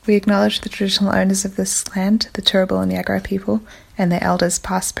We acknowledge the traditional owners of this land, the Turrbal and Yagara people, and their elders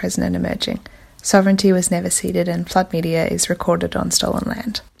past, present and emerging. Sovereignty was never ceded and Flood Media is recorded on stolen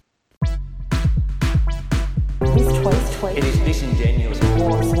land. It is disingenuous.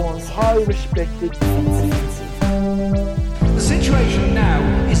 Was highly respected. The situation now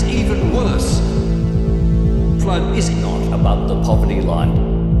is even worse. Flood is not Above the poverty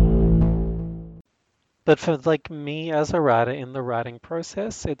line. But for me as a writer in the writing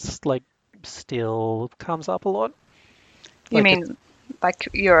process, it's still comes up a lot. You mean like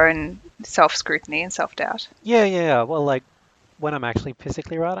your own self-scrutiny and self-doubt? Yeah. Well, when I'm actually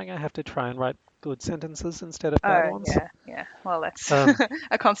physically writing, I have to try and write good sentences instead of bad ones. Yeah. Well, that's Um,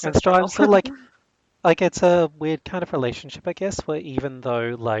 a constant and struggle. so it's a weird kind of relationship, I guess, where even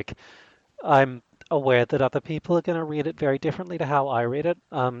though I'm aware that other people are going to read it very differently to how I read it,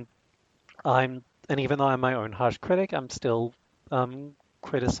 and even though I'm my own harsh critic, I'm still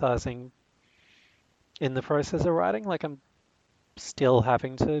criticizing in the process of writing. I'm still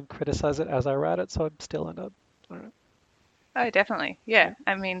having to criticize it as I write it, so I still end up. I don't know. Oh, definitely. Yeah.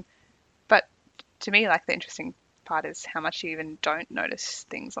 I mean, but to me, the interesting part is how much you even don't notice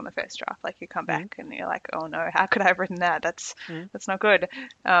things on the first draft. You come back and you're like, oh no, how could I have written that? That's not good.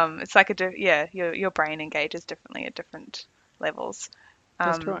 It's like your brain engages differently at different levels.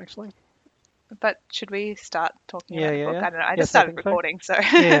 That's true, actually. But should we start talking about the book? Yeah. I don't know. I Yes, just started think so. recording, so.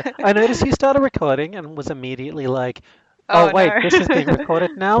 Yeah, I noticed you started recording and was immediately like, Oh, oh wait, no. this is being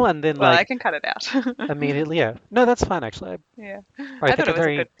recorded now, and then Well, I can cut it out. immediately, yeah. No, that's fine actually. Yeah. I thought think it it's was a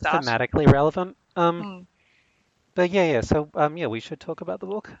very good start. thematically relevant. Mm. But yeah. So we should talk about the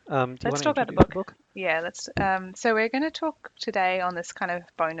book. Do you Let's want to talk about the introduce the book? Yeah, let's. So we're going to talk today on this kind of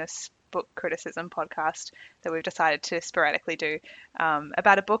bonus book criticism podcast that we've decided to sporadically do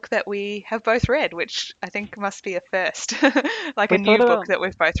about a book that we have both read, which I think must be a first, like We a new thought book about that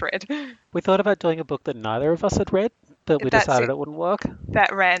we've both read. we thought about doing a book that neither of us had read, but we That's decided it. it wouldn't work.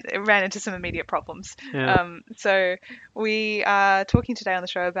 That ran into some immediate problems. Yeah. So we are talking today on the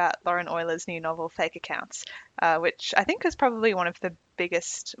show about Lauren Euler's new novel Fake Accounts, which I think is probably one of the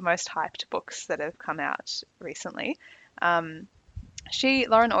biggest, most hyped books that have come out recently. Lauren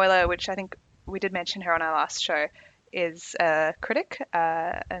Euler, which I think we did mention her on our last show, is a critic,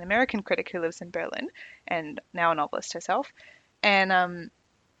 an American critic who lives in Berlin and now a novelist herself. And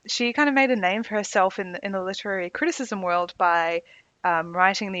she kind of made a name for herself in the literary criticism world by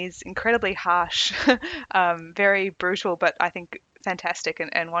writing these incredibly harsh, very brutal, but I think fantastic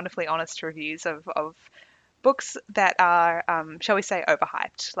and wonderfully honest reviews of books that are, shall we say,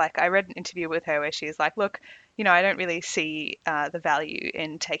 overhyped. I read an interview with her where she's like, look, I don't really see the value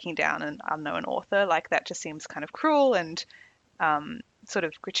in taking down an unknown author. That just seems kind of cruel and sort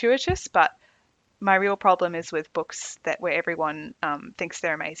of gratuitous, but my real problem is with books where everyone thinks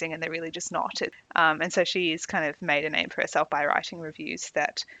they're amazing and they're really just not. And so she's kind of made a name for herself by writing reviews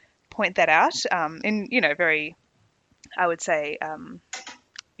that point that out in, very, I would say,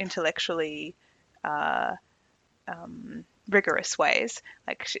 intellectually rigorous ways.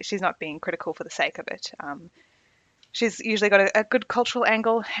 She's not being critical for the sake of it. She's usually got a good cultural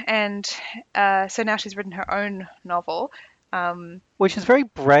angle, and so now she's written her own novel. Which is very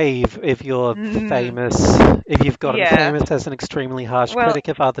brave if you're famous, if you've gotten famous as an extremely harsh critic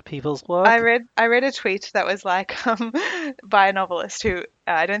of other people's work. I read a tweet that was by a novelist who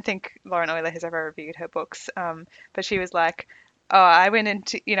I don't think Lauren Euler has ever reviewed her books, but she was like, oh, I went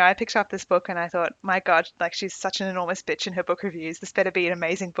into, I picked up this book and I thought, my God, she's such an enormous bitch in her book reviews. This better be an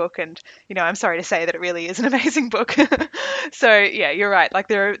amazing book. And, I'm sorry to say that it really is an amazing book. So, yeah, you're right.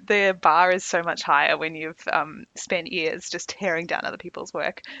 The bar is so much higher when you've spent years just tearing down other people's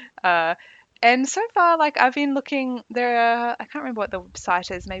work. And so far, I've been looking, I can't remember what the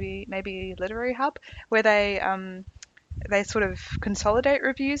site is, maybe Literary Hub, where they sort of consolidate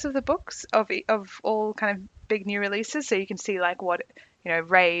reviews of the books of all kind of big new releases, so you can see what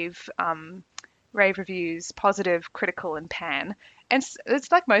rave reviews, positive, critical, and pan, and it's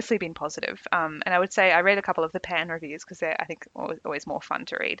mostly been positive. And I would say I read a couple of the pan reviews because they're, I think, always more fun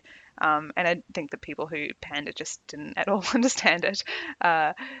to read. And I think the people who panned it just didn't at all understand it.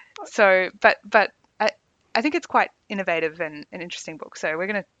 But I think it's quite innovative and an interesting book. So we're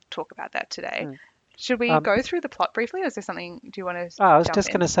going to talk about that today. Should we go through the plot briefly, or is there something, do you want to I was jump just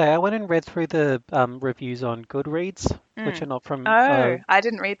in? going to say, I went and read through the reviews on Goodreads, which are not from... I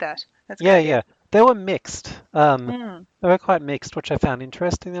didn't read that. That's a good Yeah, idea. yeah. They were mixed. They were quite mixed, which I found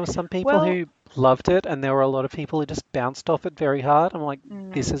interesting. There were some people who loved it, and there were a lot of people who just bounced off it very hard. I'm like,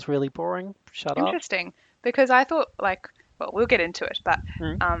 this is really boring. Shut up. Interesting, because I thought, well, we'll get into it, but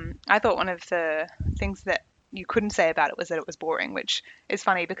I thought one of the things that you couldn't say about it was that it was boring, which is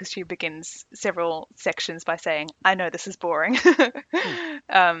funny because she begins several sections by saying, "I know this is boring."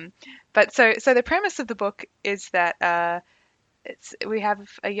 But so the premise of the book is that we have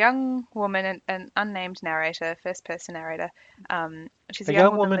a young woman, an unnamed narrator, first person narrator. She's A a young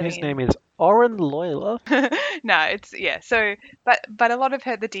young woman woman living whose name is Oren Loyler. no, it's yeah. So, but a lot of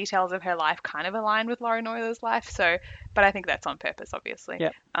the details of her life kind of align with Lauren Euler's life. So, but I think that's on purpose, obviously.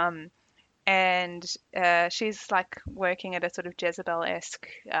 Yeah. And she's like working at a sort of Jezebel-esque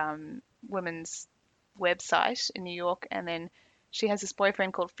women's website in New York, and then she has this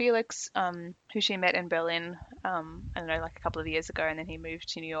boyfriend called Felix, who she met in Berlin, I don't know, like a couple of years ago, and then he moved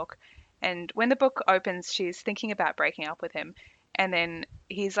to New York. And when the book opens, she's thinking about breaking up with him, and then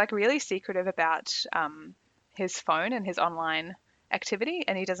he's like really secretive about his phone and his online activity,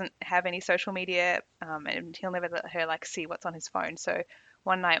 and he doesn't have any social media, and he'll never let her like see what's on his phone. So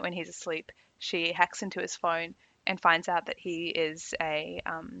one night when he's asleep, she hacks into his phone and finds out that he is a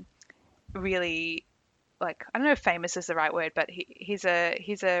really, like, I don't know if famous is the right word, but he's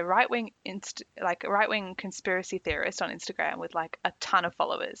a right wing conspiracy theorist on Instagram with like a ton of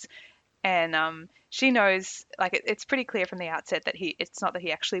followers. And she knows, like, it's pretty clear from the outset that it's not that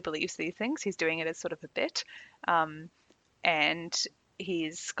he actually believes these things. He's doing it as sort of a bit, and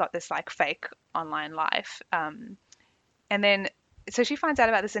he's got this like fake online life. And then so she finds out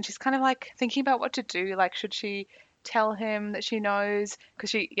about this, and she's kind of like thinking about what to do. Like, should she tell him that she knows?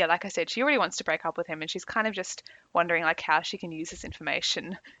 Because yeah, like I said, she already wants to break up with him, and she's kind of just wondering like how she can use this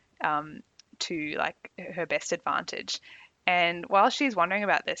information to like her best advantage. And while she's wondering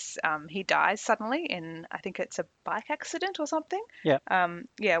about this, he dies suddenly in, I think it's a bike accident or something. Yeah.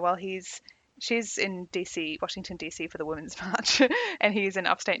 Yeah, while she's in DC, Washington DC for the Women's March, and he's in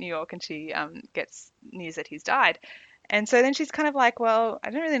upstate New York, and she gets news that he's died. And so then she's kind of like, well, I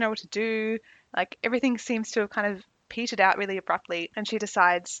don't really know what to do. Like, everything seems to have kind of petered out really abruptly, and she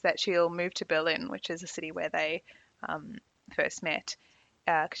decides that she'll move to Berlin, which is a city where they first met.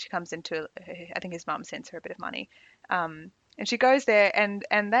 Because she comes into, I think his mum sends her a bit of money. And she goes there, and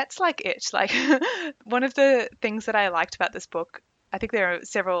that's like it. Like, one of the things that I liked about this book, I think there are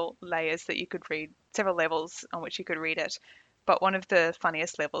several layers that you could read, several levels on which you could read it. But one of the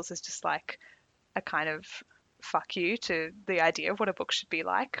funniest levels is just like a kind of fuck you to the idea of what a book should be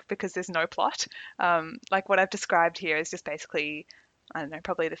like, because there's no plot. Like, what I've described here is just basically, I don't know,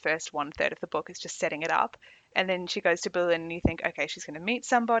 probably the first 1/3 of the book is just setting it up. And then she goes to Berlin, and you think, okay, she's going to meet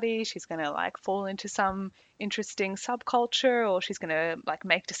somebody, she's going to like fall into some interesting subculture, or she's going to like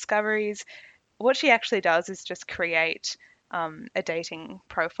make discoveries. What she actually does is just create a dating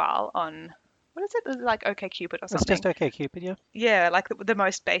profile on, what is it, like OkCupid or It's something? just OkCupid, yeah. Yeah, like the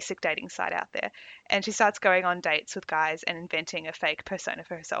most basic dating site out there. And she starts going on dates with guys and inventing a fake persona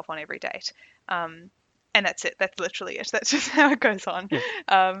for herself on every date. And that's it. That's literally it. That's just how it goes on.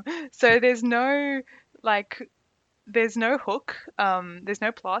 Yeah. So there's no hook. There's no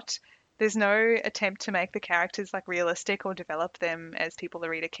plot. There's no attempt to make the characters like realistic or develop them as people the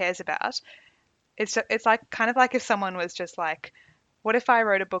reader cares about. It's like kind of like if someone was just like, what if I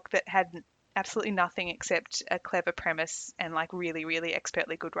wrote a book that had absolutely nothing except a clever premise and like really, really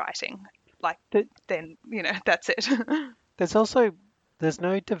expertly good writing? Like, then, that's it. There's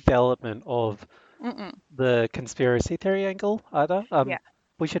no development of the conspiracy theory angle either. Yeah.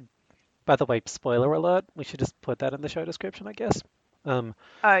 We should, by the way, spoiler alert, we should just put that in the show description, I guess. Oh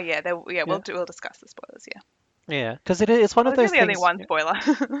yeah, we'll discuss the spoilers. Yeah. Yeah, because it's one of There's those really things. only one spoiler.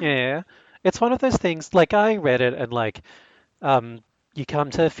 Yeah, it's one of those things. Like, I read it, and like, you come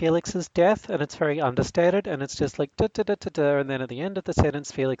to Felix's death, and it's very understated, and it's just like da da da da da, and then at the end of the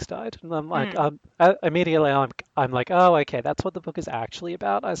sentence, Felix died, and I'm like, immediately I'm like, oh, okay, that's what the book is actually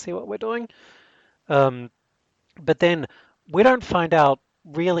about. I see what we're doing. But then we don't find out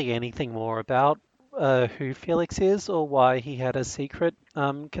really anything more about who Felix is, or why he had a secret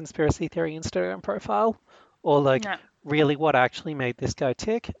conspiracy theory Instagram profile, or like No. really what actually made this guy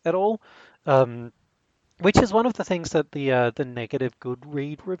tick at all. Which is one of the things that the negative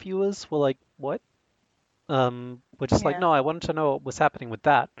Goodread reviewers were like, what? We're just like, Yeah. no, I wanted to know what was happening with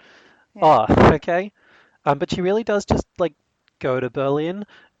that. Yeah. Oh, okay. But she really does just like go to Berlin,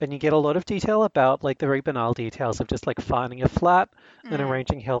 and you get a lot of detail about like the very banal details of just like finding a flat and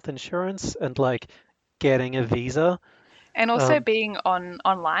arranging health insurance and like getting a visa. And also being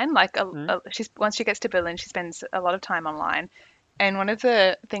online, like once she gets to Berlin, she spends a lot of time online. And one of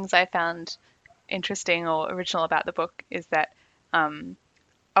the things I found interesting or original about the book is that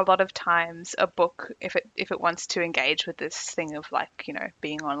a lot of times a book, if it wants to engage with this thing of like,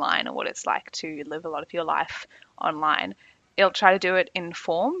 being online or what it's like to live a lot of your life online, it'll try to do it in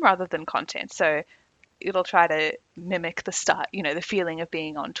form rather than content. So it'll try to mimic the start, the feeling of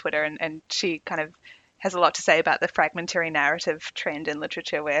being on Twitter, and she kind of has a lot to say about the fragmentary narrative trend in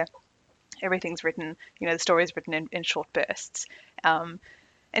literature where everything's written, the story's written in short bursts. And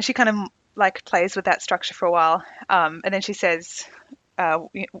she kind of like plays with that structure for a while. And then she says, I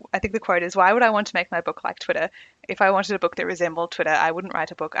think the quote is, "Why would I want to make my book like Twitter? If I wanted a book that resembled Twitter, I wouldn't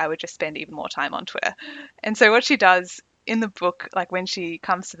write a book. I would just spend even more time on Twitter." And so what she does in the book, like when she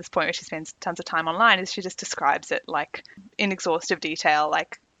comes to this point where she spends tons of time online, is she just describes it like in exhaustive detail,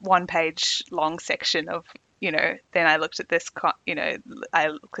 like 1-page long section of, then I looked at this, I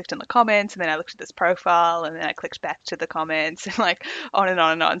clicked on the comments, and then I looked at this profile, and then I clicked back to the comments, and like on and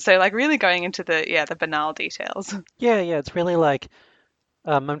on and on. So like really going into the banal details. Yeah, it's really like,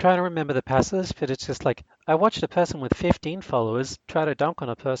 I'm trying to remember the passage, but it's just like, I watched a person with 15 followers try to dunk on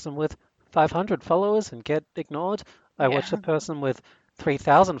a person with 500 followers and get ignored. I watched a person with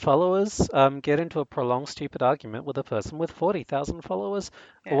 3,000 followers get into a prolonged stupid argument with a person with 40,000 followers.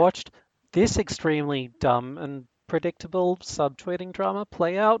 I watched this extremely dumb and predictable subtweeting drama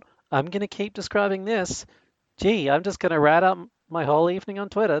play out. I'm going to keep describing this. Gee, I'm just going to rat out my whole evening on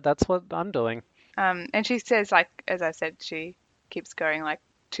Twitter. That's what I'm doing. And she says, like, as I said, she keeps going like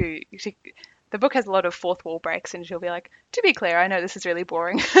the book has a lot of fourth wall breaks, and she'll be like, "To be clear, I know this is really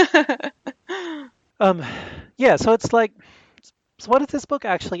boring." So it's like, so what is this book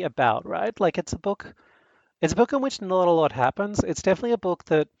actually about, right? Like it's a book in which not a lot happens. It's definitely a book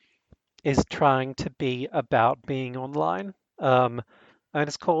that is trying to be about being online. And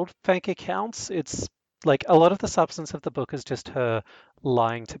it's called Fake Accounts. It's like a lot of the substance of the book is just her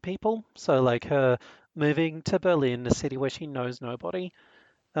lying to people. So like her moving to Berlin, a city where she knows nobody,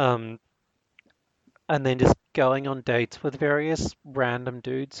 and then just going on dates with various random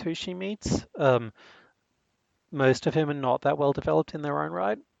dudes who she meets. Most of whom are not that well developed in their own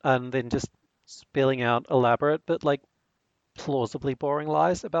right, and then just spilling out elaborate but like plausibly boring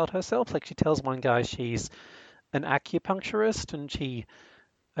lies about herself. Like she tells one guy she's an acupuncturist, and she,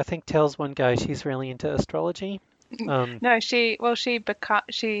 I think, tells one guy she's really into astrology. No, she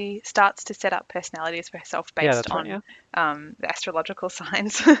starts to set up personalities for herself based on the astrological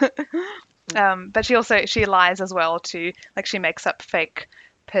signs. But she lies as well too. Like she makes up fake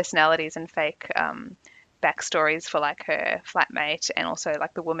personalities and fake backstories for like her flatmate, and also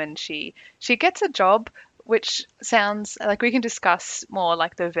like the woman she gets a job, which sounds like we can discuss more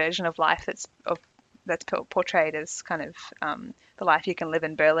like the version of life that's portrayed as kind of the life you can live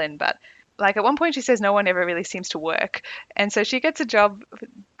in Berlin. But like at one point she says no one ever really seems to work, and so she gets a job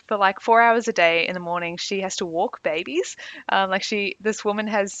for like 4 hours a day. In the morning she has to walk babies. This woman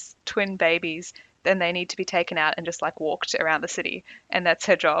has twin babies, then they need to be taken out and just like walked around the city, and that's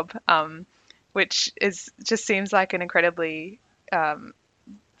her job, which just seems like an incredibly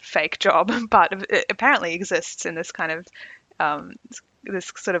fake job, but it apparently exists in this kind of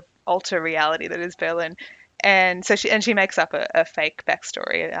this sort of alter reality that is Berlin. And so she makes up a fake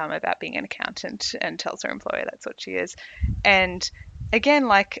backstory about being an accountant, and tells her employer that's what she is. And again,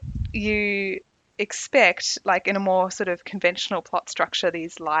 like you expect, like in a more sort of conventional plot structure,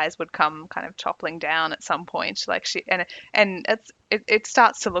 these lies would come kind of toppling down at some point. Like it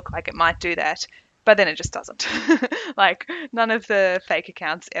starts to look like it might do that, but then it just doesn't. Like none of the fake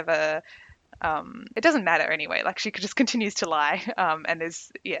accounts ever. It doesn't matter anyway. Like she just continues to lie, and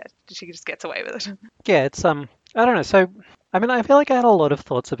she just gets away with it. Yeah, it's I don't know. So I mean, I feel like I had a lot of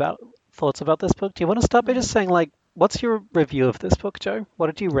thoughts about this book. Do you want to start by just saying like, what's your review of this book, Jo? What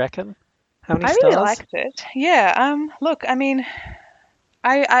did you reckon? How many stars? I really liked it. Yeah. Look, I mean,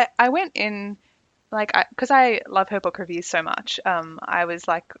 I went in like because I love her book reviews so much. I was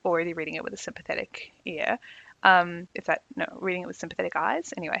like already reading it with a sympathetic ear. Reading it with sympathetic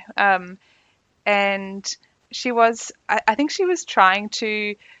eyes. Anyway. And she was, I think she was trying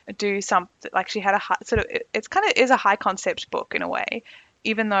to do something, like she had a sort of, it's kind of is a high concept book in a way,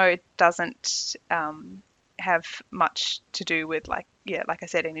 even though it doesn't have much to do with like I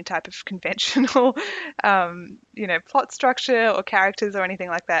said, any type of conventional, plot structure or characters or anything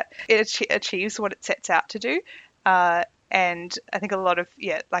like that. It achieves what it sets out to do. And I think a lot of,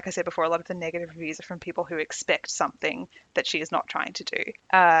 like I said before, a lot of the negative reviews are from people who expect something that she is not trying to do.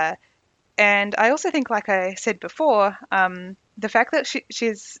 And I also think, like I said before, the fact that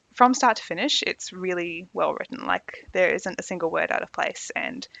she's from start to finish, it's really well written. Like there isn't a single word out of place.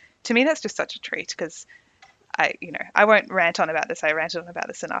 And to me, that's just such a treat, because I won't rant on about this. I ranted on about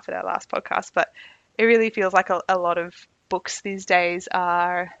this enough at our last podcast, but it really feels like a lot of books these days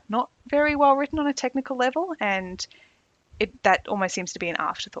are not very well written on a technical level, and that almost seems to be an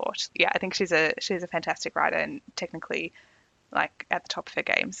afterthought. Yeah, I think she's a fantastic writer and technically like at the top of her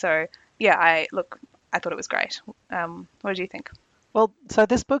game. So yeah, I thought it was great. What did you think? Well, so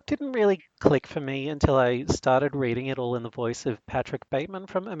this book didn't really click for me until I started reading it all in the voice of Patrick Bateman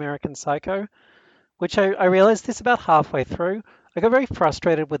from American Psycho, which I realized this about halfway through. I got very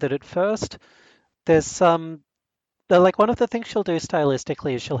frustrated with it at first. There's like one of the things she'll do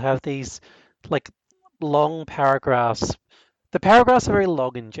stylistically is she'll have these like long paragraphs. The paragraphs are very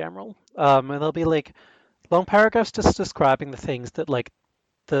long in general, and there'll be like long paragraphs just describing the things that like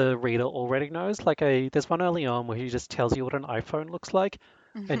the reader already knows. Like there's one early on where he just tells you what an iPhone looks like,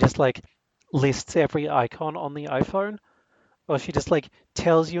 and just like lists every icon on the iPhone, or she just like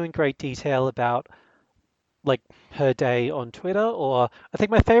tells you in great detail about like her day on Twitter. Or I think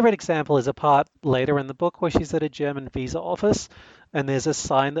my favorite example is a part later in the book where she's at a German visa office and there's a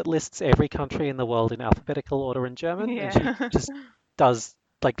sign that lists every country in the world in alphabetical order in German, and she Yeah. just does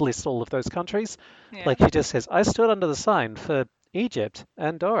like list all of those countries. Yeah. Like she just says, I stood under the sign for Egypt,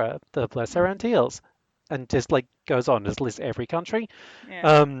 Andorra, the Lesser Antilles, and just like goes on, just lists every country.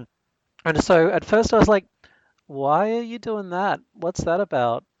 Yeah. And so at first I was like, why are you doing that? What's that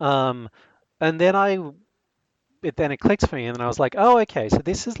about? And then it clicked for me, and then I was like, oh, okay, so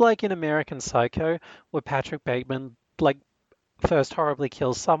this is like in American Psycho, where Patrick Bateman like first horribly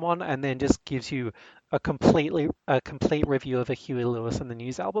kills someone, and then just gives you a complete review of a Huey Lewis and the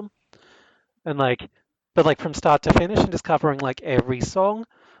News album, and like, but like from start to finish, and just covering like every song.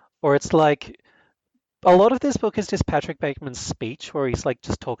 Or it's like a lot of this book is just Patrick Bateman's speech, where he's like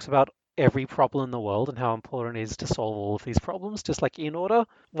just talks about every problem in the world and how important it is to solve all of these problems, just like in order.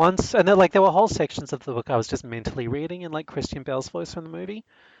 Once, and then like there were whole sections of the book I was just mentally reading in like Christian Bale's voice from the movie.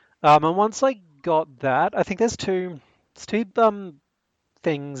 And once I got that, I think there's two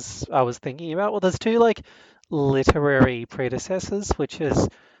things I was thinking about. Well, there's two like literary predecessors, which is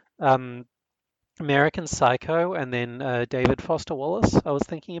um, American Psycho and then David Foster Wallace. I was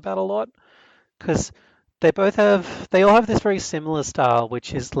thinking about a lot because they all have this very similar style,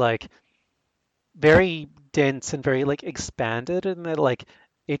 which is like very dense and very like expanded, and that like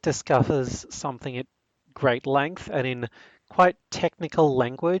it discusses something at great length and in quite technical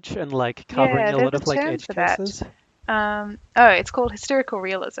language and like covering Yeah, a there's lot a of like term edge for that. cases. It's called hysterical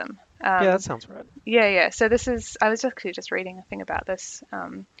realism. Yeah, that sounds right. Yeah. So I was actually just reading a thing about this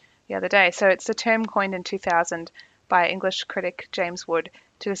the other day. So it's a term coined in 2000 by English critic James Wood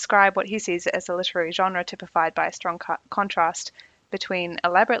to describe what he sees as a literary genre typified by a strong contrast between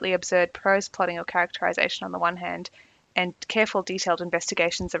elaborately absurd prose plotting or characterization on the one hand and careful detailed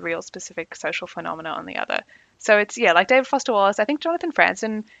investigations of real specific social phenomena on the other. So it's, yeah, like David Foster Wallace, I think Jonathan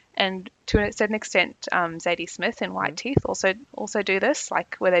Franzen, and to a certain extent Zadie Smith in White Teeth also do this,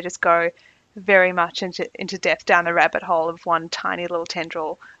 like where they just go very much into depth down the rabbit hole of one tiny little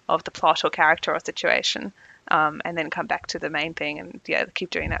tendril of the plot or character or situation, and then come back to the main thing, and yeah, keep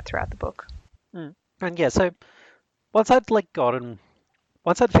doing that throughout the book. And yeah, so once I'd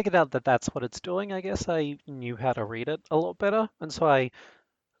figured out that that's what it's doing, I guess I knew how to read it a lot better, and so I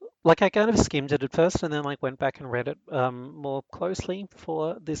kind of skimmed it at first, and then like went back and read it more closely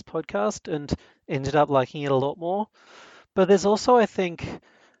for this podcast, and ended up liking it a lot more. But there's also, I think,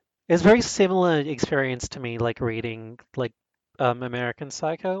 it's a very similar experience to me, like reading like American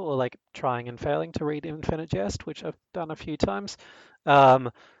Psycho, or like trying and failing to read Infinite Jest, which I've done a few times,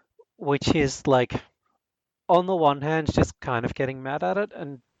 um, which is like on the one hand just kind of getting mad at it,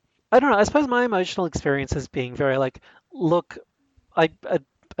 and I don't know. I suppose my emotional experience is being very like, look, I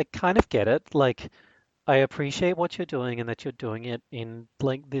kind of get it. Like, I appreciate what you're doing and that you're doing it in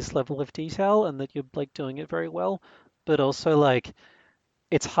like this level of detail and that you're like doing it very well. But also like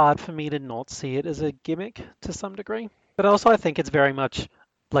it's hard for me to not see it as a gimmick to some degree. But also I think it's very much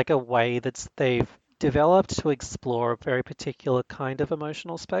like a way that they've developed to explore a very particular kind of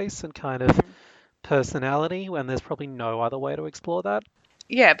emotional space and kind of personality when there's probably no other way to explore that.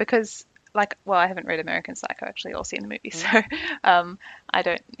 Yeah, because well, I haven't read American Psycho actually or seen the movie, so I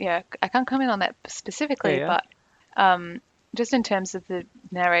don't, yeah, I can't comment on that specifically, Yeah. but just in terms of the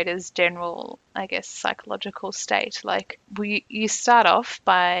narrator's general, I guess, psychological state, like you start off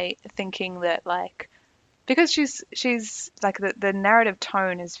by thinking that like because she's like the narrative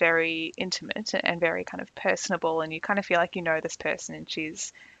tone is very intimate and very kind of personable, and you kind of feel like you know this person, and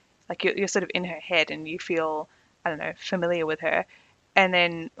she's like you're sort of in her head and you feel, I don't know, familiar with her. And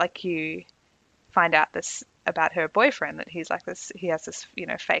then like you find out this about her boyfriend, that he has this,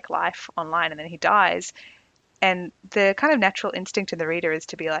 fake life online, and then he dies. And the kind of natural instinct in the reader is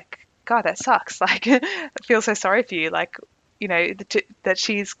to be like, God, that sucks. Like, I feel so sorry for you. Like, that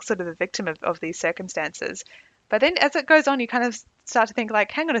she's sort of the victim of these circumstances. But then as it goes on, you kind of start to think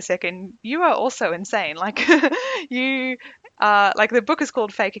like, hang on a second, you are also insane. Like you like the book is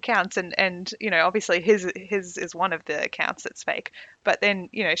called Fake Accounts, and obviously his is one of the accounts that's fake, but then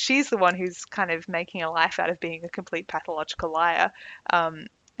she's the one who's kind of making a life out of being a complete pathological liar,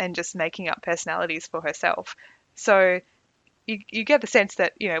 and just making up personalities for herself. So you get the sense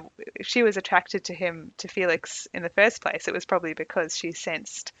that if she was attracted to Felix in the first place, it was probably because she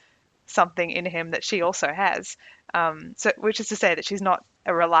sensed something in him that she also has. So which is to say that she's not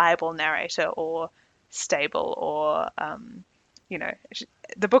a reliable narrator or stable or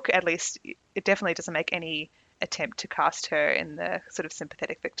the book, at least, it definitely doesn't make any attempt to cast her in the sort of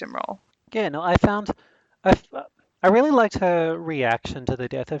sympathetic victim role. Yeah, no, I really liked her reaction to the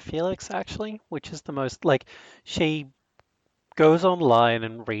death of Felix, actually, which is the most, like, she goes online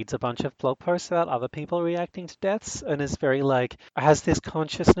and reads a bunch of blog posts about other people reacting to deaths and is very, like, has this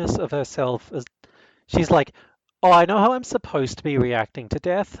consciousness of herself as, she's like, oh, I know how I'm supposed to be reacting to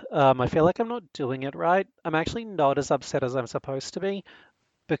death. I feel like I'm not doing it right. I'm actually not as upset as I'm supposed to be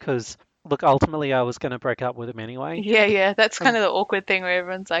because, look, ultimately I was going to break up with him anyway. Yeah, that's kind of the awkward thing where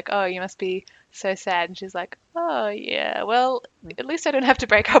everyone's like, oh, you must be so sad, and she's like, oh yeah, well, at least I don't have to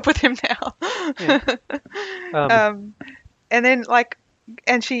break up with him now. Yeah. And then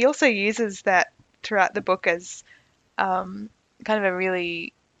and she also uses that throughout the book as kind of a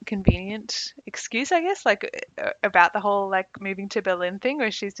really convenient excuse, I guess, like about the whole like moving to Berlin thing,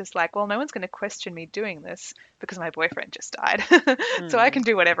 where she's just like, well, no one's going to question me doing this because my boyfriend just died, so I can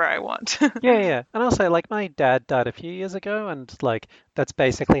do whatever I want. Yeah. And also, like, my dad died a few years ago, and, like, that's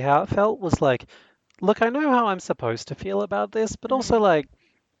basically how it felt, was like, look, I know how I'm supposed to feel about this, but also, like,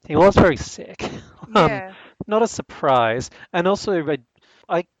 he was very sick. Yeah. Not a surprise. And also,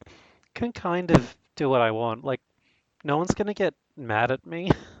 I can kind of do what I want. Like, no one's going to get mad at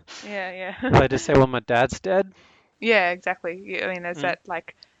me Yeah. if I just say, well, my dad's dead. Yeah, exactly. I mean, there's that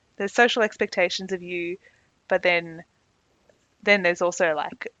like there's social expectations of you, but then there's also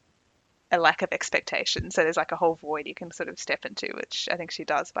like a lack of expectation. So there's like a whole void you can sort of step into, which I think she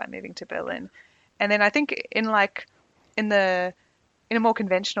does by moving to Berlin. And then I think in a more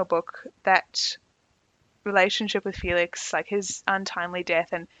conventional book, that relationship with Felix, like his untimely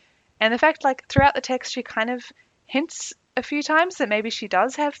death, and the fact like throughout the text she kind of hints a few times that maybe she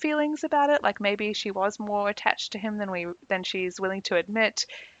does have feelings about it, like maybe she was more attached to him than she's willing to admit,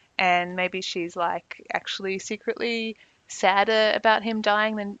 and maybe she's like actually secretly sadder about him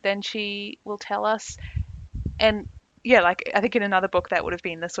dying than she will tell us. And yeah, like I think in another book that would have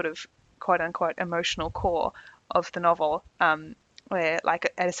been the sort of quote unquote emotional core of the novel, where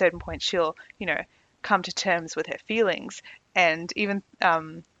like at a certain point she'll come to terms with her feelings, and even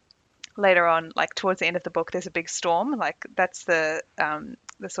later on, like towards the end of the book, there's a big storm. Like that's the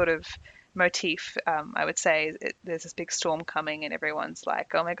sort of motif. I would say there's this big storm coming, and everyone's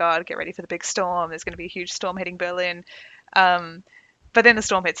like, "Oh my God, get ready for the big storm! There's going to be a huge storm hitting Berlin." But then the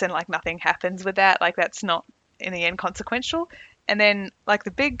storm hits, and like nothing happens with that. Like that's not in the end consequential. And then like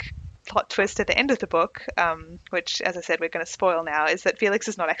the big plot twist at the end of the book, which, as I said, we're going to spoil now, is that Felix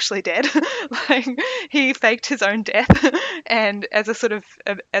is not actually dead. Like he faked his own death, and as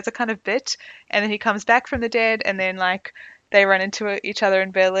a kind of bit, and then he comes back from the dead, and then like they run into each other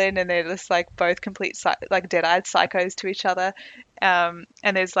in Berlin, and they're just like both complete like dead-eyed psychos to each other, and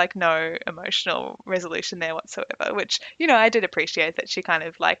there's like no emotional resolution there whatsoever. Which I did appreciate that she kind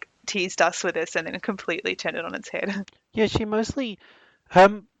of like teased us with this and then completely turned it on its head. Yeah, she mostly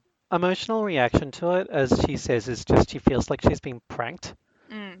her emotional reaction to it, as she says, is just she feels like she's been pranked.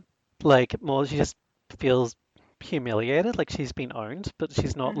 Like more, she just feels humiliated, like she's been owned, but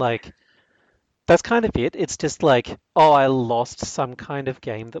she's not like. That's kind of it. It's just like, oh, I lost some kind of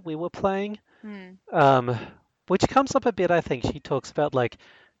game that we were playing. Which comes up a bit, I think. She talks about like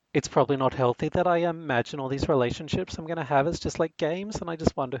it's probably not healthy that I imagine all these relationships I'm going to have as just like games, and I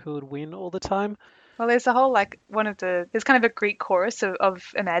just wonder who would win all the time. Well, there's a whole like there's kind of a Greek chorus of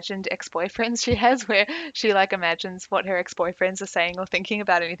imagined ex-boyfriends she has, where she like imagines what her ex-boyfriends are saying or thinking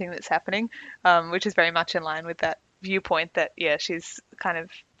about anything that's happening, which is very much in line with that viewpoint that she's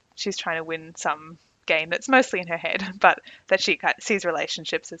trying to win some game that's mostly in her head, but that she sees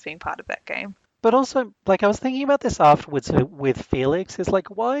relationships as being part of that game. But also, like I was thinking about this afterwards with Felix, is like,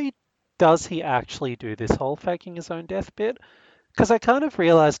 why does he actually do this whole faking his own death bit? Because I kind of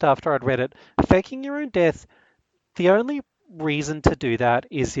realized after I'd read it, faking your own death, the only reason to do that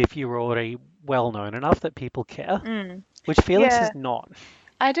is if you're already well known enough that people care, which Felix is not.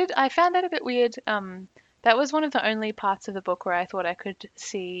 I found that a bit weird. That was one of the only parts of the book where I thought I could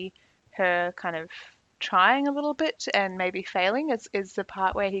see her kind of trying a little bit and maybe failing, is the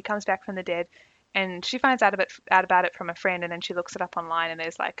part where he comes back from the dead and she finds out about it from a friend, and then she looks it up online, and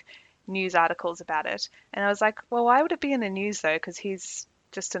there's like news articles about it. And I was like, well, why would it be in the news though? Because he's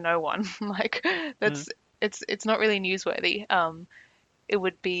just a no one. Like Mm. that's it's not really newsworthy. It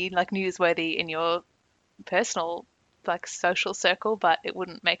would be like newsworthy in your personal like social circle, but it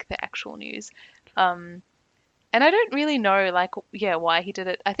wouldn't make the actual news. Um, and I don't really know like yeah why he did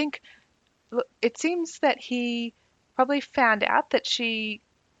it. I think it seems that he probably found out that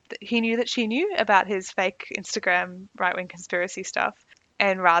he knew that she knew about his fake Instagram right wing conspiracy stuff.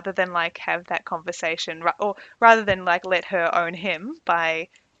 And rather than like have that conversation, or rather than like let her own him by,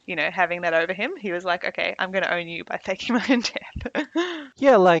 having that over him, he was like, okay, I'm going to own you by faking my own death.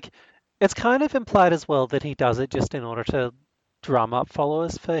 Yeah, like it's kind of implied as well that he does it just in order to drum up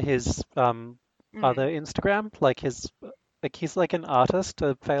followers for his other Mm, Instagram. Like he's like an artist,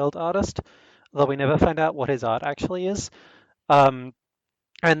 a failed artist, although we never find out what his art actually is. Um,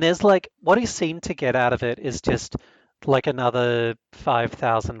 and there's like what he seemed to get out of it is just like another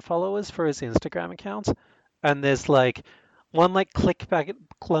 5,000 followers for his Instagram account. And there's like one like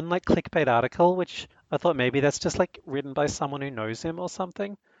clickbait article, which I thought maybe that's just like written by someone who knows him or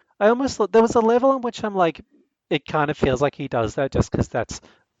something. I almost thought there was a level in which I'm like, it kind of feels like he does that just because that's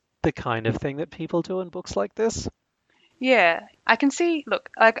the kind of thing that people do in books like this. yeah, I can see. Look,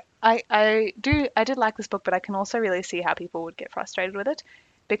 like I did like this book, but I can also really see how people would get frustrated with it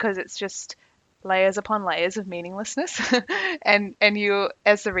because it's just layers upon layers of meaninglessness, and you,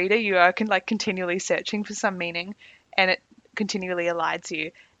 as the reader, you are continually searching for some meaning, and it continually elides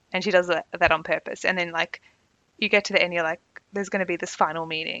you. And she does that on purpose, and then like you get to the end, you're like, there's going to be this final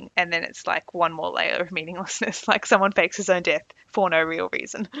meaning, and then it's like one more layer of meaninglessness, like someone fakes his own death for no real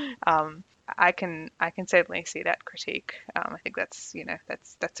reason. I can certainly see that critique. I think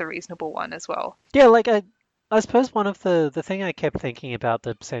that's a reasonable one as well. Yeah, like I suppose one of the thing I kept thinking about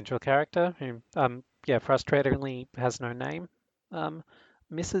the central character, who yeah, frustratingly has no name, um,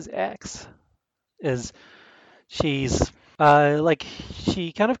 Mrs. X, is she's like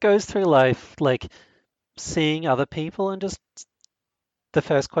she kind of goes through life like seeing other people and just the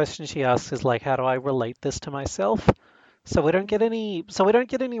first question she asks is like, how do I relate this to myself? So we don't get any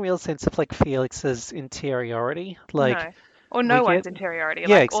real sense of like Felix's interiority. Like No, or we no get one's interiority.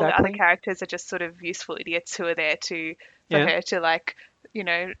 yeah, Like all the other exactly. characters are just sort of useful idiots who are there for Yeah, her to like,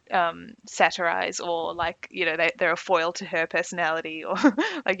 satirize, or like, they're a foil to her personality, or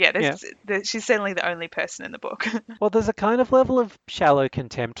like, yeah, yeah. she's certainly the only person in the book. Well, there's a kind of level of shallow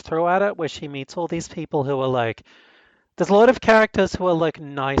contempt throughout it where she meets all these people who are like, there's a lot of characters who are like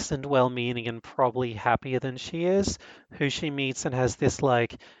nice and well-meaning and probably happier than she is, who she meets and has this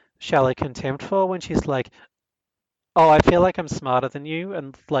like shallow contempt for when she's like, oh, I feel like I'm smarter than you,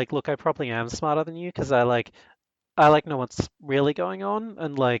 and like, look, I probably am smarter than you because I like know what's really going on,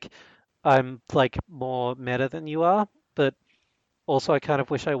 and like I'm like more meta than you are, but also I kind of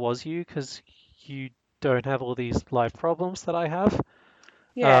wish I was you because you don't have all these life problems that I have.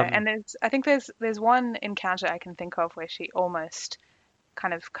 Yeah, Um, and I think there's one encounter I can think of where she almost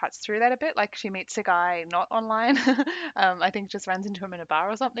kind of cuts through that a bit. Like she meets a guy not online, I think just runs into him in a bar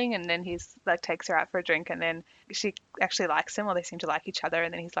or something, and then he's like takes her out for a drink, and then she actually likes him, or they seem to like each other,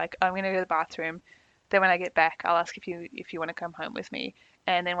 and then he's like, I'm gonna go to the bathroom. Then when I get back, I'll ask if you want to come home with me.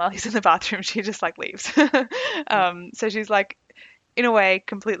 And then while he's in the bathroom, she just like leaves. So she's like in a way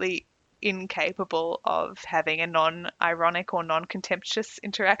completely incapable of having a non-ironic or non-contemptuous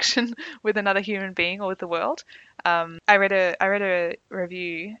interaction with another human being or with the world. I read a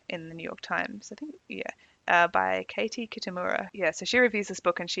review in the New York Times, I think, yeah, by Katie Kitamura. Yeah, so she reviews this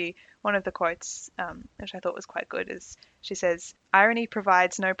book, and one of the quotes, which I thought was quite good, is she says, "Irony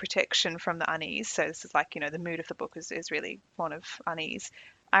provides no protection from the unease." So this is like, the mood of the book is really one of unease.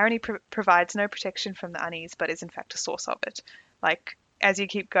 Irony provides no protection from the unease, but is in fact a source of it. Like as you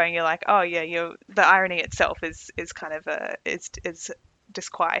keep going, you're like, oh yeah, the irony itself is kind of is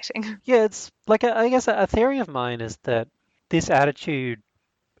disquieting. yeah, it's like I guess a theory of mine is that this attitude.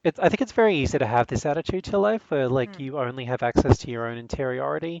 I think it's very easy to have this attitude to life where like Mm, you only have access to your own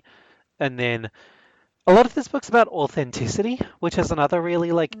interiority, and then a lot of this book's about authenticity, which is another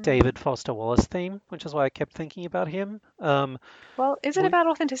really like mm. David Foster Wallace theme, which is why I kept thinking about him. Well, is it We, about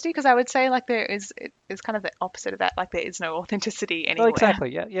authenticity? Because I would say like it is kind of the opposite of that. Like there is no authenticity oh, anywhere.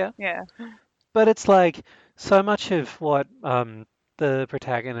 exactly, yeah, yeah. Yeah. But it's like so much of what the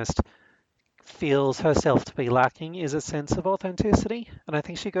protagonist feels herself to be lacking is a sense of authenticity. And I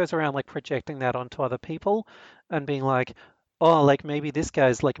think she goes around like projecting that onto other people and being like, oh, like maybe this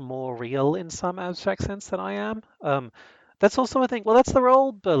guy's like more real in some abstract sense than I am. That's also, I think, well, that's the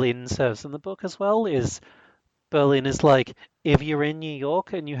role Berlin serves in the book as well, is Berlin is like if you're in New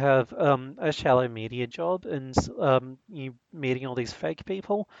York and you have a shallow media job and you meeting all these fake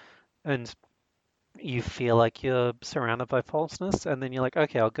people and you feel like you're surrounded by falseness, and then you're like,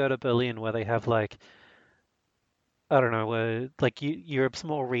 okay, I'll go to Berlin where they have like I don't know, where like Europe's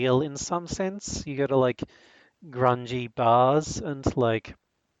more real in some sense. You go to like grungy bars and like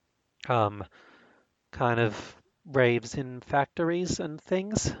um kind of raves in factories and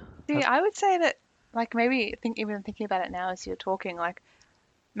things. See, I would say that, like, maybe even thinking about it now as you're talking, like,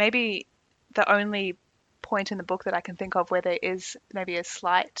 maybe the only point in the book that I can think of where there is maybe a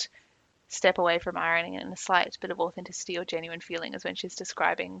slight step away from irony and a slight bit of authenticity or genuine feeling is when she's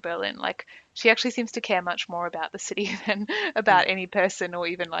describing Berlin. Like, she actually seems to care much more about the city than about any person or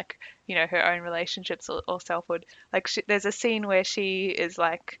even, like, her own relationships or selfhood. Like, there's a scene where she is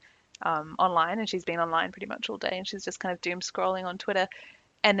like online, and she's been online pretty much all day, and she's just kind of doom scrolling on Twitter,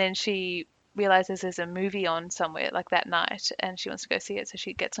 and then she realizes there's a movie on somewhere like that night, and she wants to go see it, so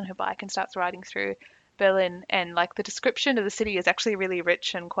she gets on her bike and starts riding through Berlin, and like the description of the city is actually really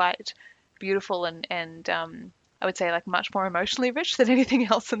rich and quite beautiful, and I would say like much more emotionally rich than anything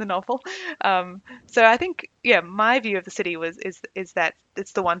else in the novel. So I think, yeah, my view of the city is that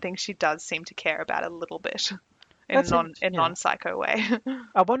it's the one thing she does seem to care about a little bit in That's in, yeah. non-psycho way.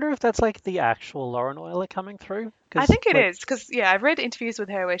 I wonder if that's like the actual Lauren Euler coming through. I 'Cause, think it like, is because, yeah, I've read interviews with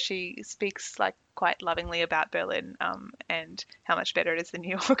her where she speaks like quite lovingly about Berlin, and how much better it is than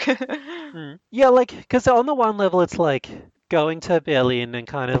New York. Yeah, like, because on the one level, it's like going to Berlin and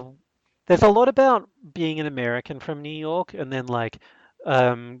kind of, there's a lot about being an American from New York and then like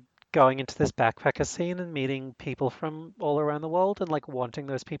um, going into this backpacker scene and meeting people from all around the world and like wanting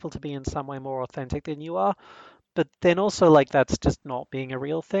those people to be in some way more authentic than you are. But then also, like, that's just not being a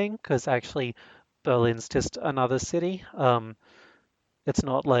real thing because actually Berlin's just another city. It's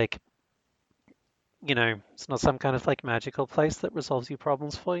not like, it's not some kind of like magical place that resolves your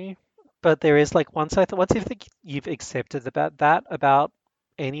problems for you. But there is like once you think you've accepted about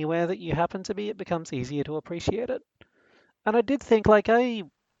anywhere that you happen to be, it becomes easier to appreciate it. And I did think like I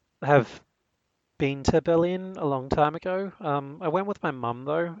have been to Berlin a long time ago. I went with my mum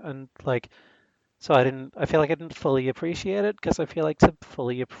though, and like so I feel like I didn't fully appreciate it because I feel like to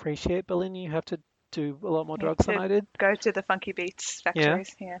fully appreciate Berlin, you have to do a lot more You have drugs than to I did. go to the Funky Beats Yeah,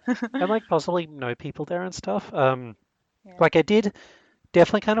 factories. Yeah. and like possibly know people there and stuff. Yeah. Like I did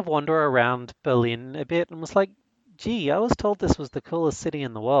definitely kind of wander around Berlin a bit and was like, gee, I was told this was the coolest city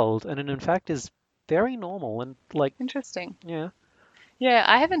in the world, and it in fact is very normal and like, Interesting. yeah, Yeah,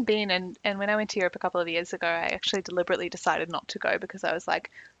 I haven't been, and when I went to Europe a couple of years ago, I actually deliberately decided not to go because I was like,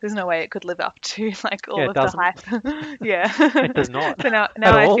 there's no way it could live up to like yeah, all it of the doesn't, hype. Yeah. it does not So now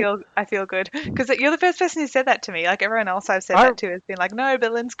at I all. feel good because you're the first person who said that to me. Like everyone else I've said I that to has been like, no,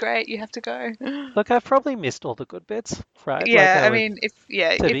 Berlin's great, you have to go. look, I've probably missed all the good bits, right? Like Yeah, I I would, mean, to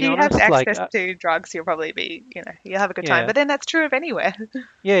if be you have honest, like access to drugs, you'll probably be, you'll have a good time. yeah, But then that's true of anywhere.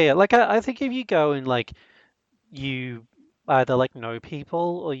 yeah. Like I think if you go and like you either like know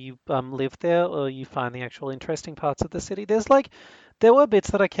people or you live there or you find the actual interesting parts of the city. There were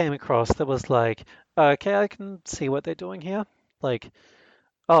bits that I came across that was like, okay, I can see what they're doing here. Like,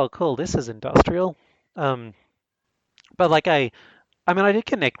 oh, cool, this is industrial. Um, but like I mean, I did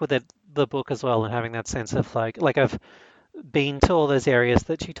connect with the book as well, and having that sense of like I've been to all those areas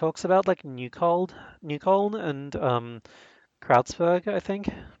that she talks about, like New Cologne, and Krautsberg, I think.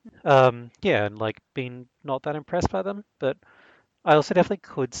 Yeah, and like been not that impressed by them, but I also definitely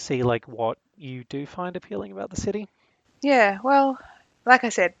could see like what you do find appealing about the city. Yeah, well, like I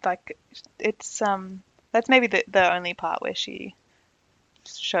said, like it's that's maybe the only part where she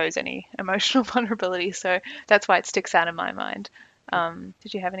shows any emotional vulnerability, so that's why it sticks out in my mind.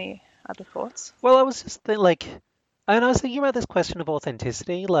 Did you have any other thoughts? Well, I was just like, and I was thinking about this question of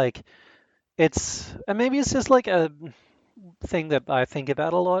authenticity. Like, and maybe it's just like a thing that I think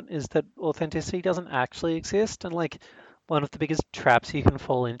about a lot is that authenticity doesn't actually exist. And like, one of the biggest traps you can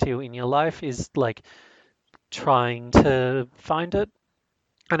fall into in your life is like trying to find it.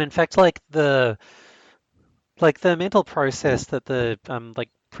 And in fact, like the mental process that the like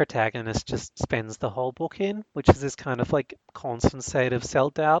protagonist just spends the whole book in, which is this kind of like constant state of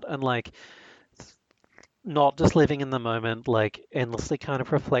self-doubt and like not just living in the moment, like endlessly kind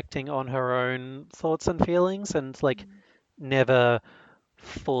of reflecting on her own thoughts and feelings and like never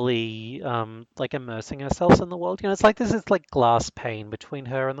fully like immersing herself in the world. It's like this is like glass pane between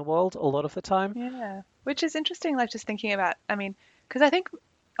her and the world a lot of the time. Yeah, which is interesting, like just thinking about, I mean, because I think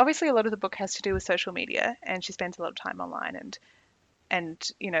obviously a lot of the book has to do with social media, and she spends a lot of time online,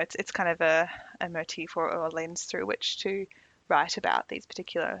 and it's kind of a motif or a lens through which to write about these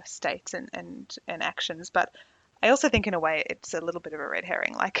particular states and actions. But I also think in a way it's a little bit of a red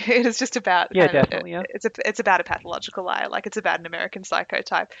herring. Like it is just about Yeah, kind of definitely. Yeah. it's about a pathological liar. Like it's about an American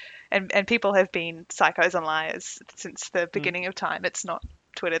psychotype, and people have been psychos and liars since the Mm, beginning of time. It's not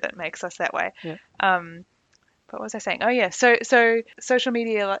Twitter that makes us that way. yeah. Um, but what was I saying? Oh yeah, so social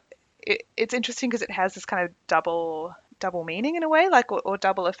media, it's interesting because it has this kind of double meaning in a way, like or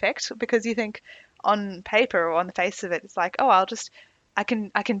double effect, because you think on paper or on the face of it, it's like, oh, I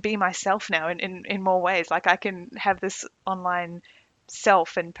can be myself now in more ways. Like I can have this online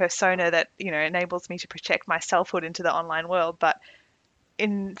self and persona that enables me to project my selfhood into the online world, but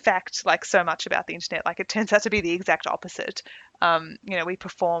in fact, like so much about the internet, like it turns out to be the exact opposite. We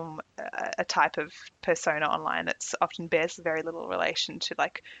perform a type of persona online that's often bears very little relation to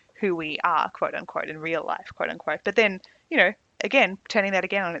like who we are, quote unquote, in real life, quote unquote. But then, again, turning that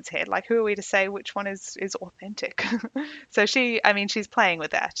again on its head, like who are we to say which one is authentic? So she's playing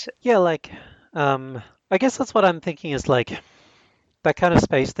with that. Yeah, like, I guess that's what I'm thinking is like that kind of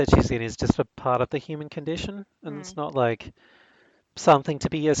space that she's in is just a part of the human condition, and it's Mm, not like something to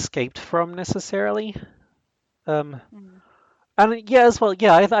be escaped from necessarily. Um, mm, and yeah, as well,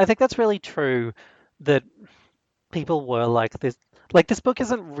 yeah, I think that's really true that people were like this. Like this book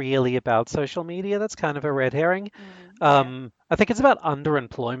isn't really about social media. That's kind of a red herring. yeah. I think it's about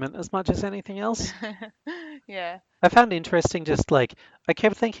underemployment as much as anything else. Yeah. I found interesting just like I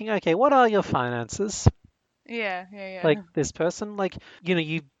kept thinking, okay, what are your finances? Yeah. Yeah. Like Yeah. this person, like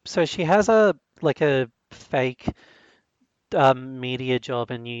you. So she has a fake media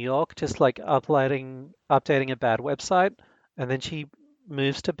job in New York, just like updating a bad website, and then she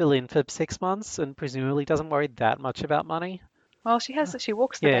moves to Berlin for 6 months and presumably doesn't worry that much about money. Well, she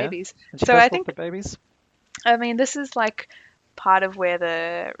walks the Yeah, babies. and she So I does walk think, the babies. I mean, this is like part of where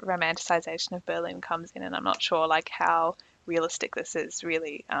the romanticization of Berlin comes in, and I'm not sure like how realistic this is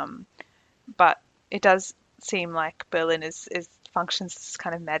really. But it does seem like Berlin is functions as this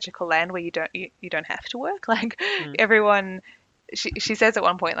kind of magical land where you don't have to work. Like Mm, everyone, she says at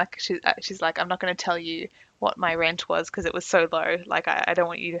one point, like she's like, I'm not going to tell you what my rent was because it was so low. Like I don't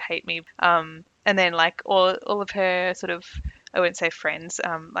want you to hate me. And then like all of her sort of, I wouldn't say friends,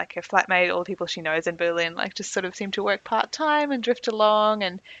 like her flatmate, all the people she knows in Berlin, like just sort of seem to work part time and drift along,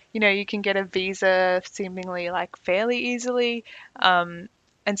 and you can get a visa seemingly like fairly easily.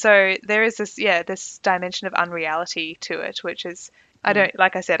 And so there is this dimension of unreality to it, which is, I mm. don't,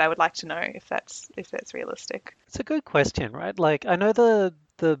 like I said, I would like to know if that's realistic. It's a good question, right? Like I know the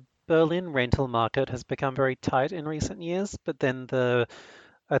Berlin rental market has become very tight in recent years, but then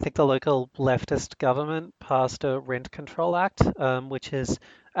I think the local leftist government passed a rent control act, which is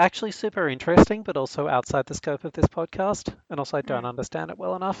actually super interesting, but also outside the scope of this podcast. And also, I don't Mm, understand it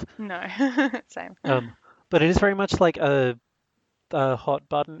well enough. no, same. Um, but it is very much like a hot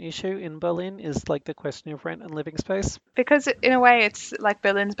button issue in Berlin is like the question of rent and living space. Because in a way, it's like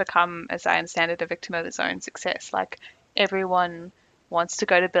Berlin's become, as I understand it, a victim of its own success. Like everyone wants to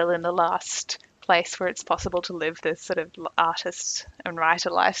go to Berlin, the last place where it's possible to live this sort of artist and writer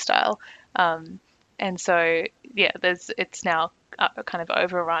lifestyle. Um, and so, yeah, it's now kind of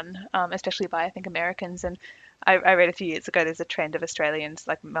overrun, especially by I think Americans. And I read a few years ago there's a trend of Australians,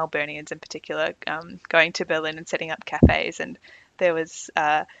 like Melburnians in particular, going to Berlin and setting up cafes. And there was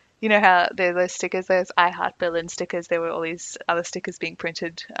you know how there are those stickers, those I Heart Berlin stickers. There were all these other stickers being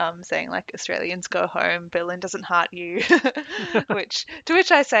printed saying like Australians go home, Berlin doesn't heart you. Which to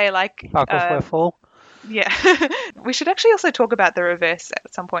which I say like Fuck off, we're full. yeah. We should actually also talk about the reverse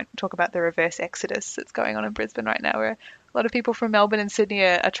at some point, talk about the reverse exodus that's going on in Brisbane right now, where a lot of people from Melbourne and Sydney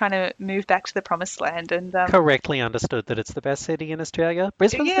are trying to move back to the promised land. And Correctly understood that it's the best city in Australia.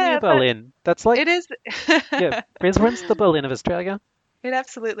 Brisbane's the new yeah, but Berlin. That's like, it is. yeah, Brisbane's the Berlin of Australia. It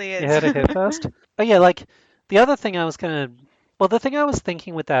absolutely You is. heard it here first. Oh yeah, like the other thing I was the thing I was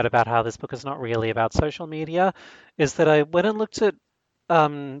thinking with that about how this book is not really about social media is that I went and looked at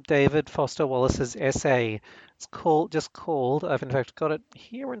David Foster Wallace's essay. It's called. I've in fact got it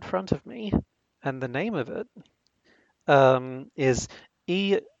here in front of me, and the name of it is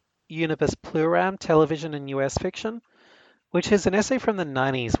E Unibus Pluram: Television and U.S. Fiction, which is an essay from the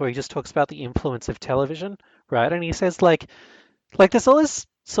 90s where he just talks about the influence of television, right? And he says like there's all this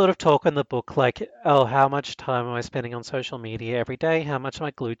sort of talk in the book like, oh, how much time am I spending on social media every day? How much am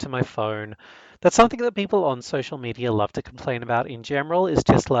I glued to my phone? That's something that people on social media love to complain about in general, is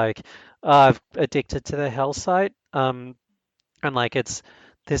just like, I've addicted to the hell site. And like it's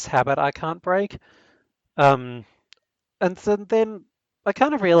this habit I can't break. Um, and so then I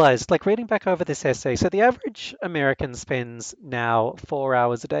kind of realized, like reading back over this essay, so the average American spends now 4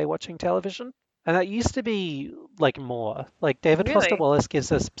 hours a day watching television. And that used to be like more. Like David Foster Really? Wallace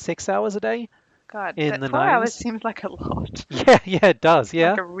gives us 6 hours a day. God, in that the 4 hours 90s. seems like a lot. Yeah, it does. Like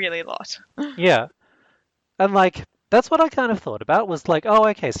Yeah, a really lot. yeah. And like that's what I kind of thought about was like, oh,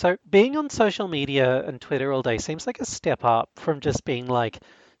 okay, so being on social media and Twitter all day seems like a step up from just being like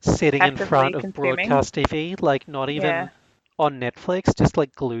sitting in front Passively of consuming. broadcast TV, like not Yeah. even on Netflix, just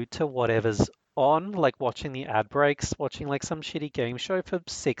like glued to whatever's on, like watching the ad breaks, watching like some shitty game show for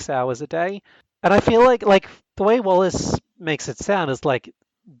 6 hours a day. And I feel like the way Wallace makes it sound is like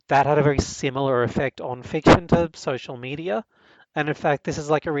that had a very similar effect on fiction to social media. And in fact, this is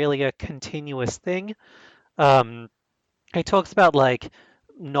like a continuous thing. Um, he talks about like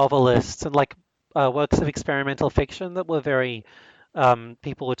novelists and like works of experimental fiction that were very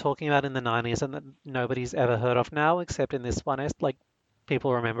people were talking about in the 90s and that nobody's ever heard of now except in this one like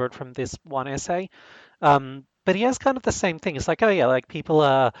people remember it from this one essay. But he has kind of the same thing. It's like, oh yeah, like people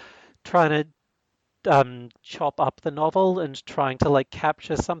are trying to chop up the novel and trying to like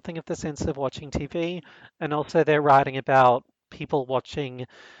capture something of the sense of watching TV, and also they're writing about people watching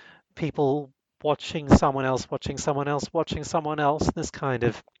someone else, watching someone else, watching someone else. This kind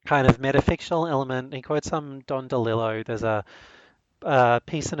of metafictional element. He quotes Don DeLillo. There's a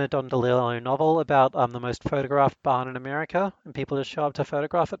piece in a Don DeLillo novel about the most photographed barn in America, and people just show up to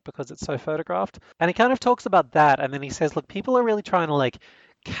photograph it because it's so photographed. And he kind of talks about that, and then he says, look, people are really trying to like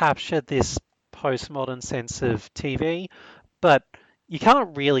capture this postmodern sense of TV, but you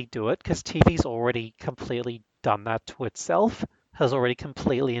can't really do it because TV's already completely done that to itself, has already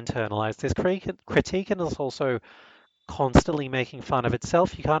completely internalized this critique, and is also constantly making fun of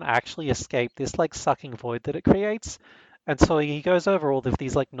itself. You can't actually escape this like sucking void that it creates. And so he goes over all of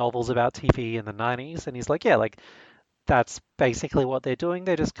these like novels about TV in the 90s, and he's like, yeah, like that's basically what they're doing.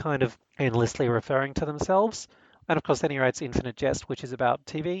 They're just kind of endlessly referring to themselves. And of course, then he writes Infinite Jest, which is about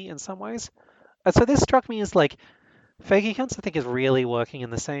TV in some ways. And so this struck me as like Fake Accounts, I think, is really working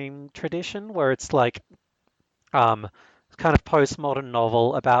in the same tradition where it's like um, kind of postmodern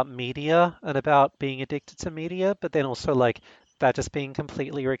novel about media and about being addicted to media, but then also like that just being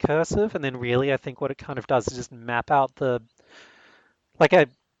completely recursive. And then really, I think what it kind of does is just map out the like I.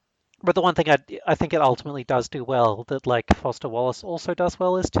 But the one thing I think it ultimately does do well that like Foster Wallace also does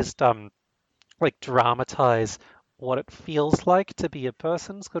well is just like dramatize what it feels like to be a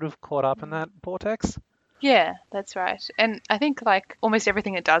person sort of caught up in that vortex. Yeah, that's right. And I think like almost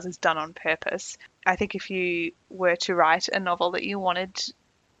everything it does is done on purpose. I think if you were to write a novel that you wanted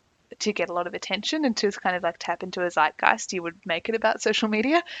to get a lot of attention and to kind of like tap into a zeitgeist, you would make it about social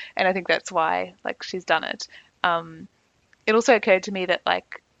media. And I think that's why like she's done it. It also occurred to me that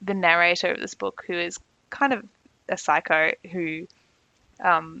like the narrator of this book, who is kind of a psycho who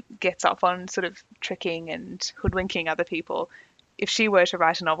gets off on sort of tricking and hoodwinking other people, if she were to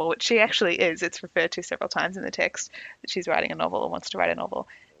write a novel, which she actually is, it's referred to several times in the text that she's writing a novel or wants to write a novel,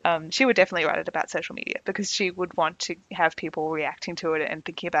 she would definitely write it about social media because she would want to have people reacting to it and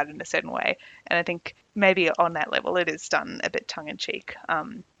thinking about it in a certain way. And I think maybe on that level it is done a bit tongue in cheek.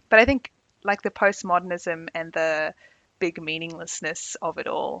 But I think like the postmodernism and the big meaninglessness of it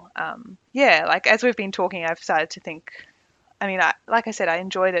all, yeah, like as we've been talking, I've started to think. I mean, like I said, I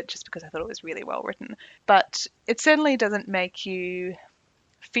enjoyed it just because I thought it was really well written. But it certainly doesn't make you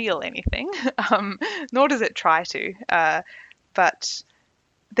feel anything, nor does it try to. But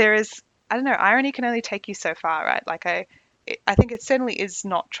there is, I don't know, irony can only take you so far, right? Like I think it certainly is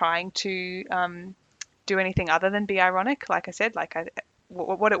not trying to do anything other than be ironic. Like I said,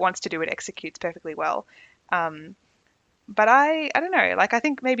 what it wants to do, it executes perfectly well. But I don't know, like I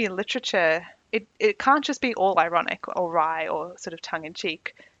think maybe in literature, it can't just be all ironic or wry or sort of tongue in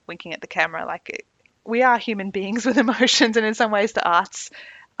cheek, winking at the camera. We are human beings with emotions, and in some ways, the arts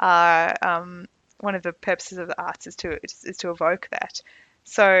are one of the purposes of the arts is to evoke that.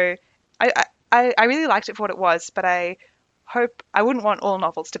 So I really liked it for what it was, but I hope I wouldn't want all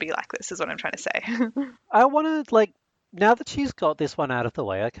novels to be like this. Is what I'm trying to say. I want to like now that she's got this one out of the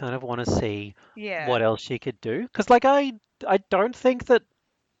way, I kind of want to see Yeah, what else she could do because like I don't think that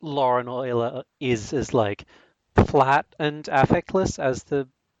Lauren Euler is as like flat and affectless as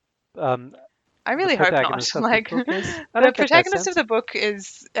um I the really hope not. protagonist of this Like book is. I the don't get that protagonist of sense. the book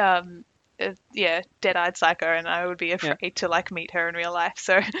is yeah, dead-eyed psycho, and I would be Yeah, afraid to like meet her in real life.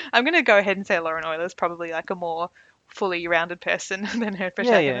 So I'm going to go ahead and say Lauren Euler is probably like a more fully rounded person than her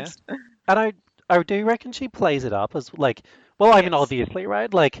yeah. protagonist. And I do reckon she plays it up as like well, I mean Yes. obviously,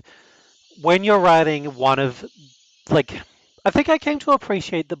 right? Like when you're writing one of like I think I came to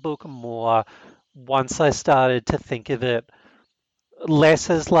appreciate the book more once I started to think of it less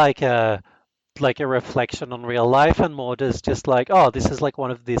as like a reflection on real life and more as just like oh this is like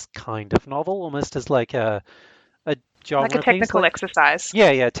one of this kind of novel almost as like a genre Like a piece. technical Like, exercise.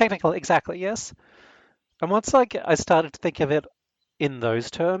 yeah, technical, exactly, yes. And once like I started to think of it in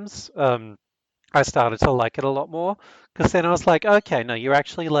those terms, I started to like it a lot more because then I was like, okay, no, you're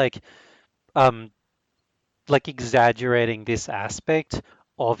actually um, like exaggerating this aspect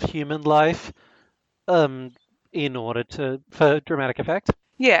of human life, um, in order for dramatic effect.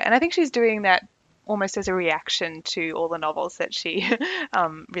 Yeah, and I think she's doing that almost as a reaction to all the novels that she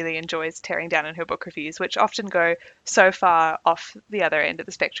really enjoys tearing down in her book reviews, which often go so far off the other end of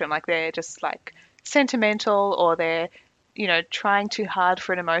the spectrum. Like they're just like sentimental, or they're, trying too hard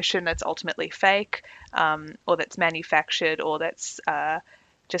for an emotion that's ultimately fake, or that's manufactured, or that's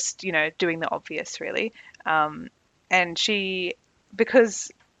just, doing the obvious, really. And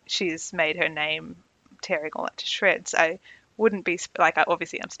because she's made her name tearing all that to shreds, I wouldn't be like,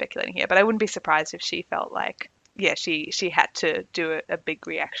 obviously I'm speculating here, but I wouldn't be surprised if she felt like, yeah, she had to do a big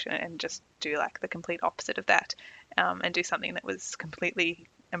reaction and just do like the complete opposite of that, and do something that was completely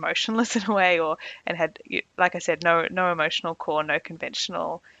emotionless in a way, and had, like I said, no emotional core, no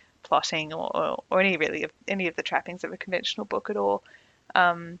conventional plotting, or any of the trappings of a conventional book at all.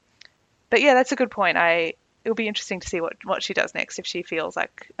 But yeah, that's a good point. It'll be interesting to see what she does next, if she feels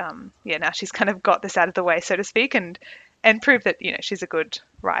like, yeah, now she's kind of got this out of the way, so to speak, and prove that, she's a good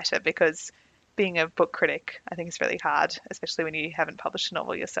writer, because being a book critic, I think, is really hard, especially when you haven't published a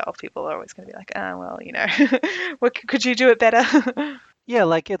novel yourself. People are always going to be like, oh, well, what could you do it better? Yeah,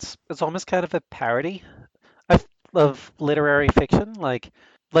 like it's almost kind of a parody of literary fiction. Like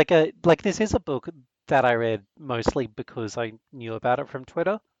this is a book that I read mostly because I knew about it from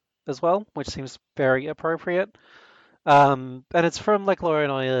Twitter as well, which seems very appropriate. And it's from like Laura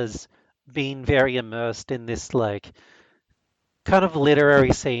Noyer's being very immersed in this like kind of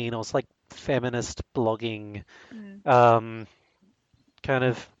literary scene, or it's like feminist blogging, Mm. um, kind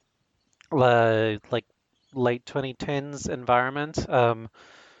of like late 2010s environment.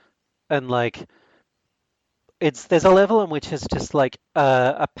 And like there's a level in which it's just like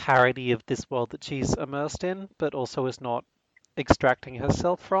a parody of this world that she's immersed in, but also is not extracting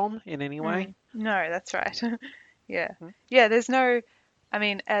herself from in any way. No, that's right. Yeah. Hmm? Yeah, there's no, I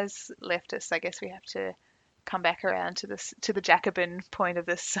mean, as leftists, I guess we have to come back around to the Jacobin point of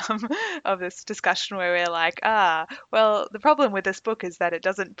this of this discussion, where we're like, well, the problem with this book is that it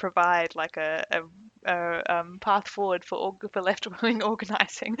doesn't provide like a path forward for left-wing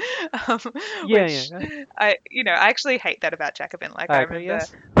organizing. um, which Yeah. I actually hate that about Jacobin. Like, I I agree, remember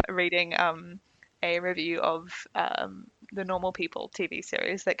yes. reading a review of the Normal People TV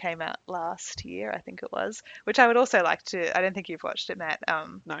series that came out last year, I think it was, which I would also like to. I don't think you've watched it, Matt.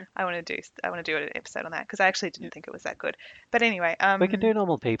 No. I want to do an episode on that, because I actually Yeah. didn't think it was that good. But anyway, We can do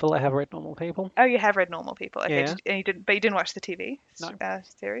Normal People. I have read Normal People. oh, you have read Normal People. Okay, Yeah. and but you didn't watch the TV No.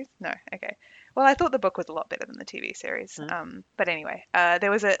 series? No. Okay. Well, I thought the book was a lot better than the TV series. Mm. But anyway,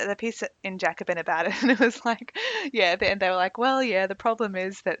 there was a piece in Jacobin about it, and it was like, yeah, and they were like, well, yeah, the problem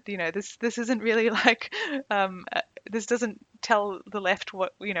is that, this isn't really like, this doesn't tell the left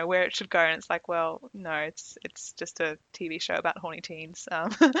what, where it should go. And it's like, well, no, it's just a TV show about horny teens.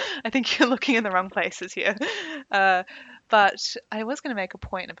 I think you're looking in the wrong places here. But I was going to make a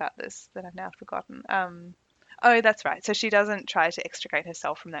point about this that I've now forgotten. Oh, that's right. So she doesn't try to extricate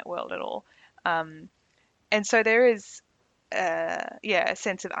herself from that world at all. Um, and so there is, yeah, a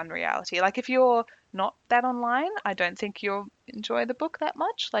sense of unreality. Like, if you're not that online, I don't think you'll enjoy the book that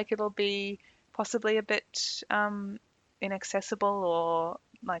much. Like, it'll be possibly a bit inaccessible, or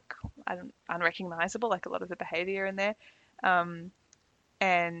like, unrecognizable, like a lot of the behavior in there. Um,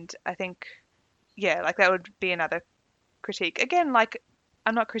 and I think, yeah, like that would be another critique. Again, like,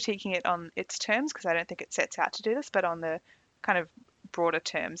 I'm not critiquing it on its terms, because I don't think it sets out to do this, but on the kind of broader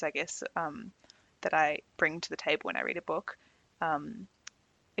terms, I guess, that I bring to the table when I read a book. Um,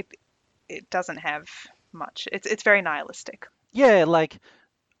 it it doesn't have much. It's very nihilistic. Yeah, like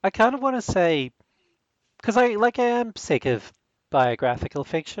I kind of want to say, because I am sick of biographical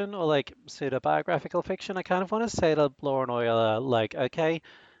fiction, or like pseudo biographical fiction. I kind of want to say to Laura Noyer, like, okay,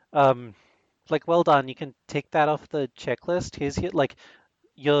 um, like, well done, you can tick that off the checklist. Here's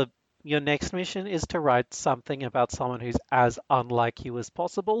your your next mission is to write something about someone who's as unlike you as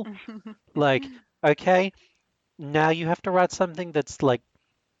possible. Like, okay, now you have to write something that's like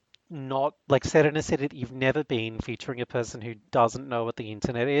not like set in a city that you've never been, featuring a person who doesn't know what the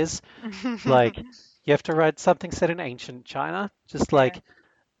internet is. Like, you have to write something set in ancient China, just Yeah. like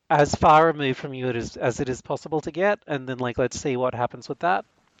as far removed from you as it is possible to get, and then like let's see what happens with that.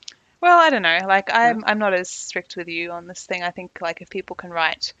 Well, I don't know. Like, Yeah, I'm not as strict with you on this thing. I think, like, if people can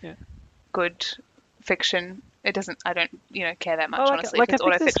write yeah. good fiction, it doesn't. I don't, care that Oh, much, honestly, if like I it's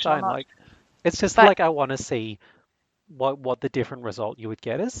think this autofiction or fine. not. Like, it's just But like I want to see what the different result you would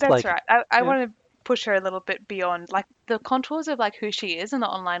get is. That's Like, right. I yeah, want to push her a little bit beyond like the contours of like who she is in the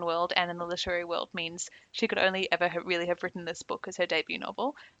online world and in the literary world means she could only ever really have written this book as her debut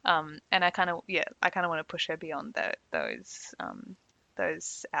novel. And I kind of want to push her beyond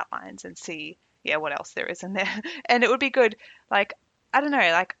those outlines and see what else there is in there. And it would be good. Like I don't know.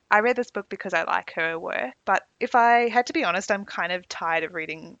 Like I read this book because I like her work, but if I had to be honest, I'm kind of tired of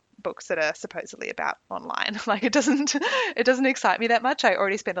reading books that are supposedly about online. Like it doesn't excite me that much. I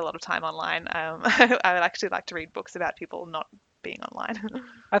already spend a lot of time online. I would actually like to read books about people not being online.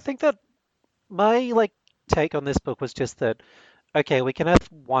 I think that my like take on this book was just that okay, we can have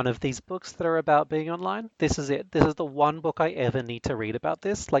one of these books that are about being online. This is it. This is the one book I ever need to read about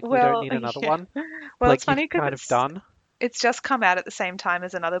this. Like, we don't Well, need another yeah. one. Well, it's Like, funny you've because kind of done. it's just come out at the same time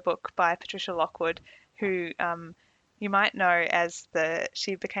as another book by Patricia Lockwood, who you might know as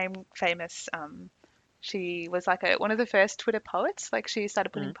she became famous. She was like one of the first Twitter poets. Like she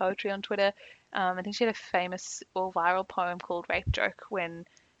started putting Mm. poetry on Twitter. I think she had a famous or viral poem called Rape Joke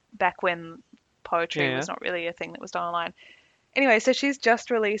back when poetry Yeah. was not really a thing that was done online. Anyway, so she's just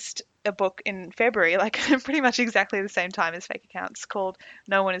released a book in February, like pretty much exactly the same time as Fake Accounts, called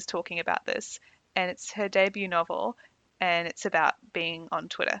No One Is Talking About This. And it's her debut novel, and it's about being on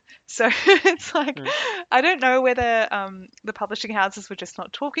Twitter. So it's like, Mm. I don't know whether the publishing houses were just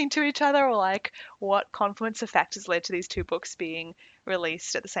not talking to each other or like what confluence of factors led to these two books being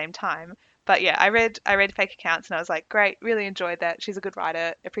released at the same time. But yeah, I read Fake Accounts and I was like, great, really enjoyed that. She's a good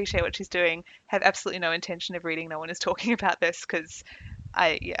writer, appreciate what she's doing. Have absolutely no intention of reading No One Is Talking About This because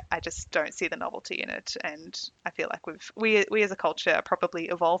I just don't see the novelty in it, and I feel like we as a culture are probably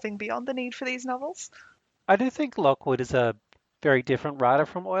evolving beyond the need for these novels. I do think Lockwood is a very different writer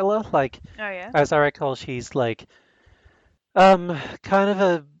from Euler. Like, Oh yeah. as I recall, she's like, kind of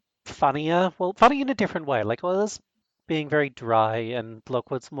a funny in a different way. Like, Euler's being very dry, and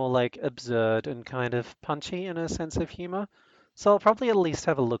Lockwood's more like absurd and kind of punchy in a sense of humor. So I'll probably at least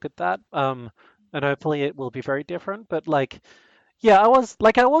have a look at that. And hopefully it will be very different. But like, yeah, I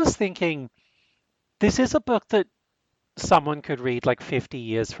was thinking this is a book that someone could read like 50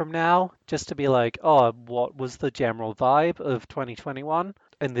 years from now just to be like, oh, what was the general vibe of 2021?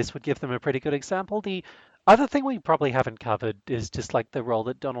 And this would give them a pretty good example. The other thing we probably haven't covered is just like the role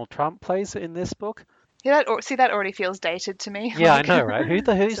that Donald Trump plays in this book. Yeah, that already feels dated to me. Yeah, I Like, know, right? Who's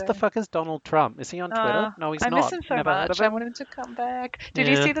the so, fuck is Donald Trump? Is he on Twitter? No, he's I miss not. him so Never heard of much. I him. want him to come back. Did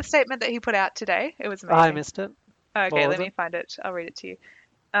you Yeah, see the statement that he put out today? It was I amazing. missed it. What Okay, was let it? me find it. I'll read it to you.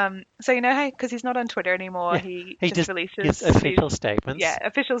 So you know how, because he's not on Twitter anymore, Yeah, he he just just gives releases official his statements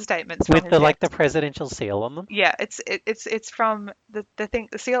official statements from with his the like desk. the presidential seal on them. Yeah, it's from the thing.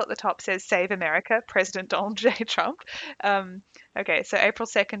 The seal at the top says "Save America, President Donald J. Trump." Um, okay, so April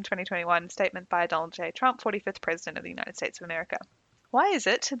 2nd, 2021, statement by Donald J. Trump, 45th President of the United States of America. Why is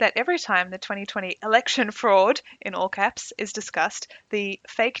it that every time the 2020 election fraud, in all caps, is discussed, the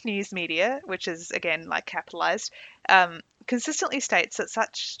fake news media, which is again like capitalized, consistently states that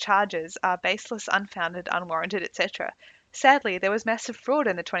such charges are baseless, unfounded, unwarranted, etc.? Sadly, there was massive fraud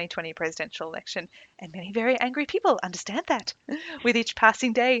in the 2020 presidential election, and many very angry people understand that. With each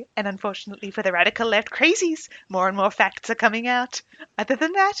passing day, and unfortunately for the radical left crazies, more and more facts are coming out. Other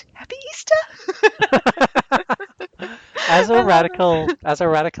than that, happy Easter! I love it. As a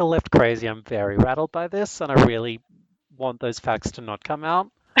radical left crazy, I'm very rattled by this, and I really want those facts to not come out.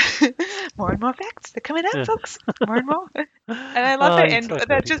 More and more facts. They're coming out, Yeah. folks. More and more. And I love Oh, it. he's And so that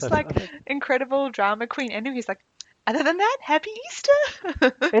good. He's just so like funny. incredible drama queen ending. He's like, other than that, happy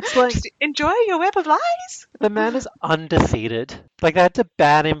Easter. It's like Just enjoy your web of lies. the man is undefeated. Like they had to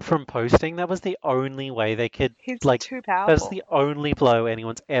ban him from posting. That was the only way they could He's like. too That's powerful. the only blow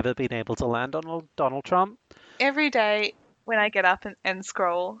anyone's ever been able to land on Donald Trump. Every day when I get up and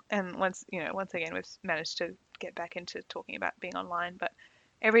scroll, and once again, we've managed to get back into talking about being online, but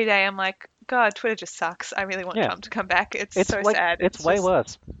every day I'm like, God, Twitter just sucks. I really want Yeah, Trump to come back. It's it's so like sad. it's It's way just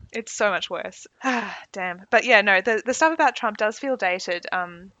worse. It's so much worse. Damn. But yeah, no, the stuff about Trump does feel dated.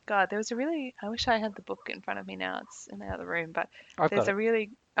 God, there was I wish I had the book in front of me now. It's in the other room, but I've there's got a it. really,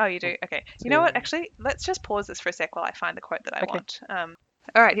 oh, you do? Okay. You know what? So, Actually, let's just pause this for a sec while I find the quote that I okay. want.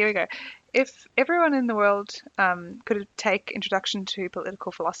 All right, here we go. If everyone in the world could take introduction to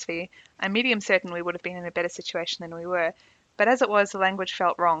political philosophy, I'm medium certain we would have been in a better situation than we were. But as it was, the language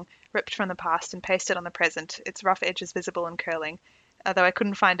felt wrong, ripped from the past and pasted on the present, its rough edges visible and curling, although I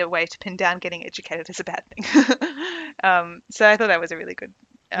couldn't find a way to pin down getting educated as a bad thing. So I thought that was a really good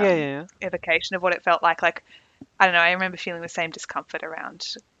Yeah, yeah, yeah. evocation of what it felt like. Like, I don't know, I remember feeling the same discomfort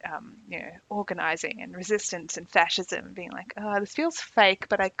around, organizing and resistance and fascism, being like, oh, this feels fake,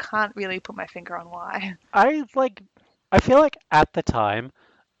 but I can't really put my finger on why. I like I feel like at the time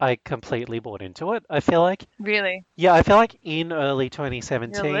I completely bought into it. I feel like, Really? yeah, I feel like in early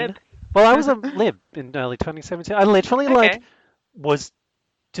You're a lib. 2017, well, I was a lib in early 2017. I literally like Okay. was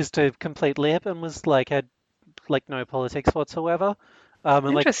just a complete lib and was like had like no politics whatsoever,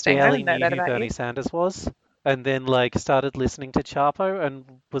 and like Interesting. I barely didn't know knew that who about Bernie you. Sanders was, and then like started listening to Chapo and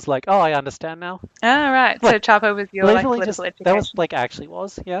was like, oh, I understand now. Ah, right. So Like Chapo was your like literally political just that was education. like actually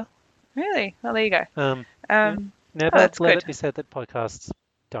was, yeah. Really? Well, there you go. Yeah. Oh, Never that's let good. it be said that podcasts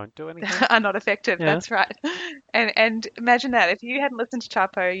don't do anything. Are not effective. Yeah. That's right. And imagine that if you hadn't listened to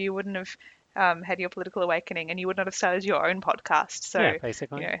Chapo, you wouldn't have had your political awakening, and you would not have started your own podcast. Yeah, So, you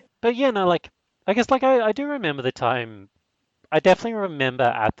basically. know, But yeah, no, like I guess like I do remember the time. I definitely remember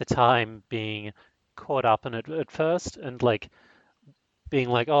at the time being caught up in it at first and like being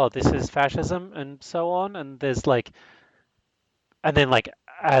like, oh, this is fascism and so on. And there's like, and then like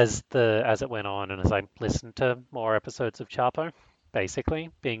as it went on and as I listened to more episodes of Chapo, basically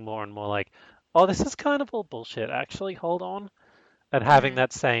being more and more like, oh, this is kind of all bullshit. Actually, hold on, and having mm,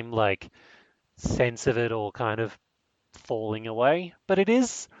 that same like sense of it all kind of falling away. But it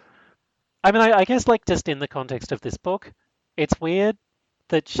is, I mean, I guess like just in the context of this book, it's weird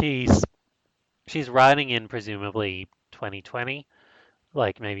that she's writing in presumably 2020,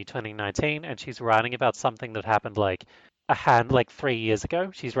 like maybe 2019, and she's writing about something that happened like 3 years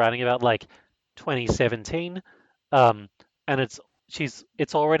ago. She's writing about like 2017, um, and it's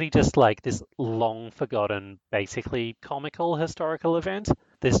already just like this long forgotten, basically comical historical event.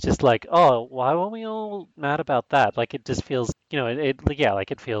 There's just like, oh, why were we all mad about that? Like it just feels, yeah,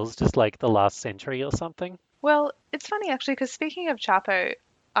 like it feels just like the last century or something. well, it's funny actually because speaking of Chapo,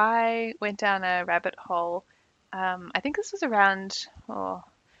 I went down a rabbit hole. I think this was around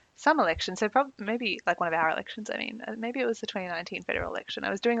some election, so probably maybe like one of our elections. I mean, maybe it was the 2019 federal election. I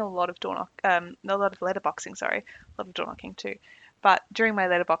was doing a lot of letterboxing, sorry, a lot of door knocking too. But during my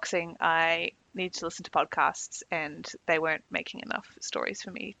letterboxing, I needed to listen to podcasts, and they weren't making enough stories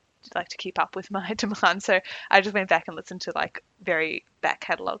for me like to keep up with my demand. So I just went back and listened to like very back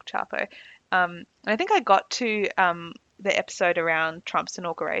catalog Chapo. And I think I got to the episode around Trump's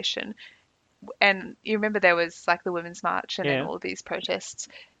inauguration, and you remember there was like the Women's March and then Yeah. all of these protests.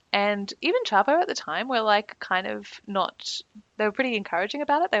 And even Chapo at the time were like kind of not, they were pretty encouraging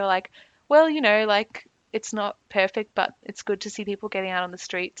about it. They were like, well, like it's not perfect, but it's good to see people getting out on the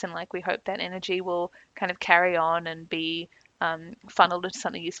streets. And like we hope that energy will kind of carry on and be funneled into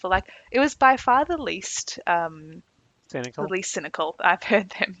something useful. Like it was by far the Cynical. least cynical I've heard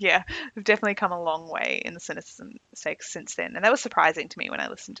them. Yeah, we've definitely come a long way in the cynicism stakes since then, and that was surprising to me when I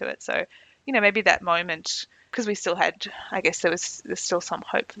listened to it. So, maybe that moment because we still had, I guess there's still some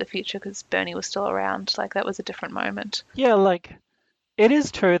hope for the future because Bernie was still around. Like that was a different moment. Yeah, like it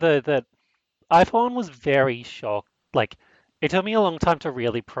is true though that iPhone was very shocked. Like it took me a long time to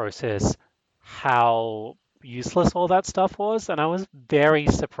really process how useless all that stuff was, and I was very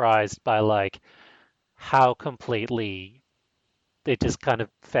surprised by like how completely it just kind of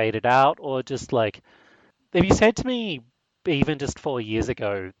faded out, or just like if you said to me even just 4 years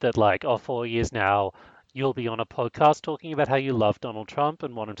ago that like, oh, 4 years now, you'll be on a podcast talking about how you love Donald Trump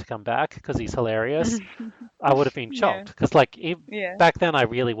and want him to come back because he's hilarious, I would have been Yeah, shocked because like yeah. back then I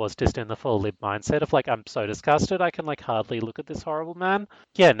really was just in the full lib mindset of like I'm so disgusted I can like hardly look at this horrible man.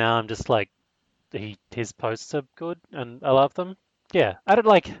 Yeah, now I'm just like his posts are good and I love them. Yeah, I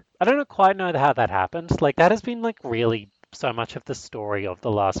don't quite know how that happened. Like that has been like really so much of the story of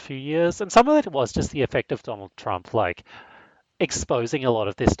the last few years, and some of it was just the effect of Donald Trump like exposing a lot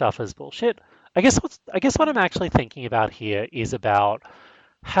of this stuff as bullshit. I guess what I'm actually thinking about here is about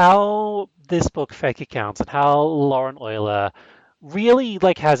how this book Fake Accounts and how Lauren Euler really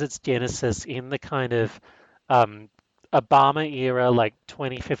like has its genesis in the kind of um, Obama era, like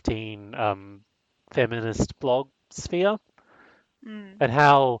 2015 feminist blog sphere, Mm. and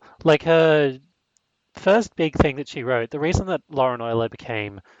how like her first big thing that she wrote, the reason that Lauren Euler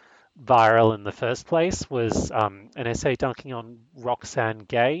became viral in the first place was an essay dunking on Roxane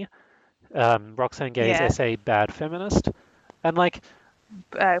Gay, Roxane Gay's Yeah, essay Bad Feminist. And like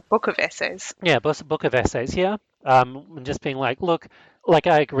book of essays. yeah, book of essays here. And just being like, look, like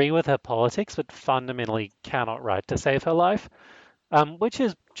I agree with her politics, but fundamentally cannot write to save her life, which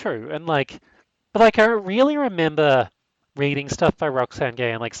is true. And like, but like I really remember reading stuff by Roxane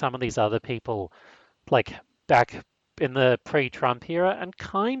Gay and like some of these other people, like back in the pre-Trump era, and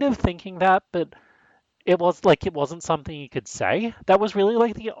kind of thinking that, but it wasn't something you could say. That was really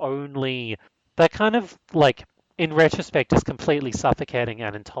like the only that kind of like in retrospect is completely suffocating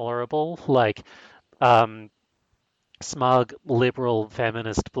and intolerable. Like um, smug liberal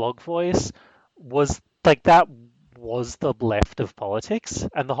feminist blog voice was like that was the left of politics.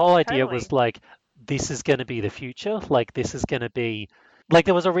 And the whole idea Totally. was like, this is going to be the future. Like, this is going to be, like,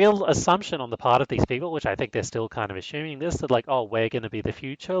 there was a real assumption on the part of these people, which I think they're still kind of assuming this, that like, oh, we're going to be the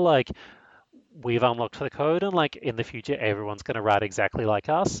future. Like, we've unlocked the code, and like, in the future, everyone's going to write exactly like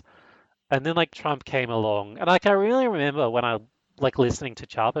us. And then like Trump came along, and like I really remember when I like listening to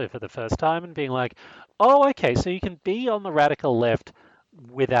Chapo for the first time and being like, oh, okay, so you can be on the radical left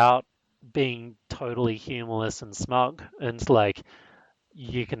without being totally humorless and smug, and like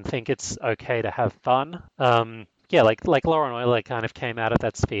you can think it's okay to have fun. Yeah, like Lauren Euler kind of came out of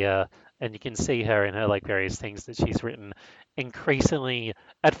that sphere, and you can see her in her like various things that she's written, increasingly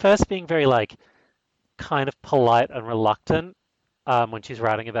at first being very like kind of polite and reluctant when she's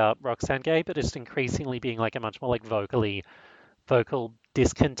writing about Roxane Gay, but just increasingly being like a much more like vocal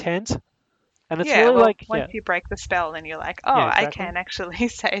discontent. And it's Yeah, really well, like, once yeah, you break the spell, then you're like, oh, yeah, I exactly. can actually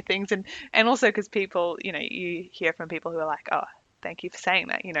say things, and also because people, you hear from people who are like, oh, thank you for saying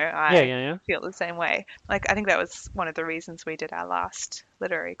that. Yeah, I yeah, yeah. feel the same way. Like, I think that was one of the reasons we did our last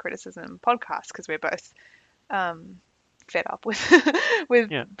literary criticism podcast because we're both fed up with with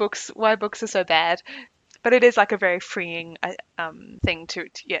Yeah. books, why books are so bad. But it is like a very freeing thing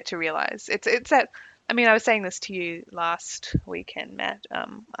to realize. It's that. I mean, I was saying this to you last weekend, Matt,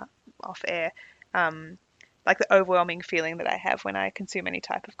 off air. Um, like the overwhelming feeling that I have when I consume any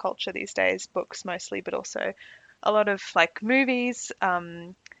type of culture these days, books mostly, but also a lot of like movies,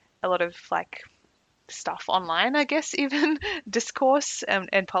 a lot of like stuff online, I guess, even discourse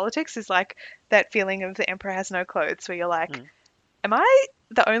and politics is like that feeling of the emperor has no clothes, where you're like, Mm. am I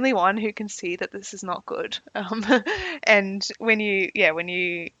the only one who can see that this is not good? And when you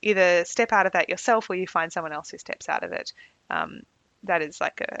either step out of that yourself or you find someone else who steps out of it, um, that is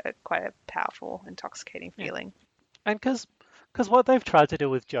like a quite a powerful, intoxicating Yeah. feeling. And because what they've tried to do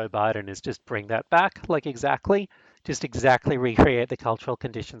with Joe Biden is just bring that back, like just exactly recreate the cultural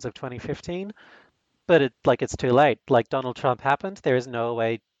conditions of 2015. But it's too late. Like Donald Trump happened, there is no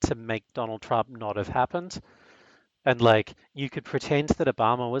way to make Donald Trump not have happened. And like you could pretend that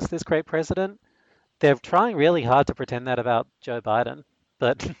Obama was this great president. They're trying really hard to pretend that about Joe Biden,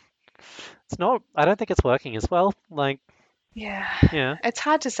 but it's not. I don't think it's working as well. Like, Yeah, yeah, it's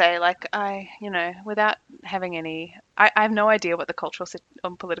hard to say. Like without having I have no idea what the cultural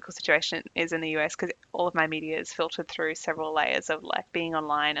political situation is in the US because all of my media is filtered through several layers of like being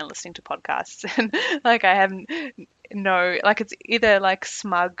online and listening to podcasts, and like I have no, like it's either like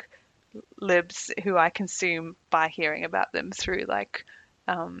smug libs who I consume by hearing about them through like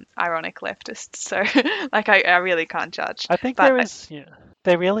ironic leftists. So like I really can't judge. I think But there is. Yeah,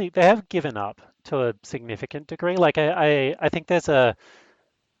 they have given up to a significant degree. Like I think there's a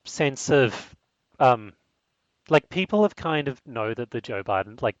sense of um, like people have kind of know that Joe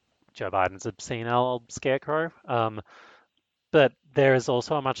Biden's a senile old scarecrow. But there is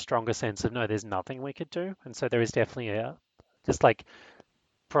also a much stronger sense of no, there's nothing we could do, and so there is definitely a just like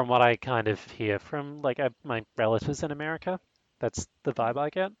from what I kind of hear from like my relatives in America, that's the vibe I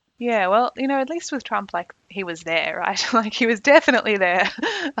get. yeah, well, at least with Trump, like he was there, right? Like he was definitely there.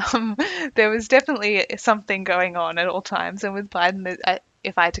 Um, there was definitely something going on at all times. And with Biden,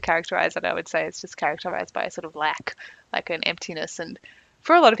 if I had to characterize it, I would say it's just characterized by a sort of lack, like an emptiness. And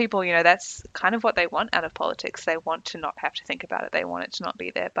for a lot of people, that's kind of what they want out of politics. They want to not have to think about it. They want it to not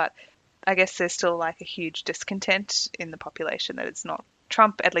be there. But I guess there's still like a huge discontent in the population that it's not.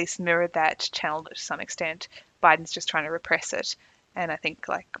 Trump at least mirrored that, channeled it to some extent. Biden's just trying to repress it. And I think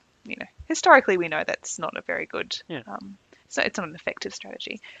like historically we know that's not a very good, Yeah, so it's not an effective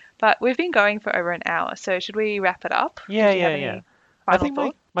strategy. But we've been going for over an hour, so should we wrap it up? yeah, Did you have yeah, yeah. any I final think my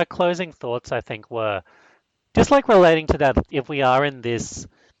thoughts? my closing thoughts I think were just like relating to that. If we are in this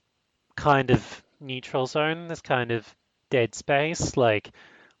kind of neutral zone, this kind of dead space, like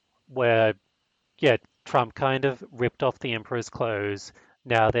where yeah, Trump kind of ripped off the emperor's clothes.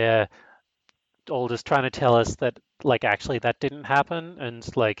 Now they're all just trying to tell us that like actually that didn't happen and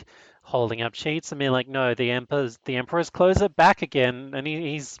like holding up sheets and being like no the emperor's clothes are back again and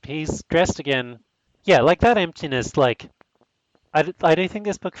he's dressed again. Yeah, like that emptiness. Like I do think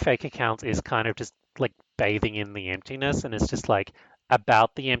this book Fake Accounts is kind of just like bathing in the emptiness and it's just like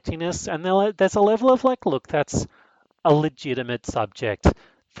about the emptiness and there's a level of like look, that's a legitimate subject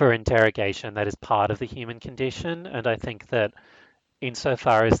for interrogation that is part of the human condition, and I think that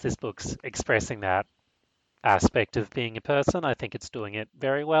insofar as this book's expressing that aspect of being a person, I think it's doing it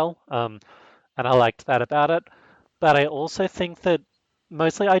very well. And I liked that about it. But I also think that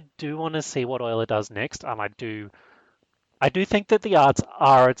mostly I do want to see what Euler does next. And I do think that the arts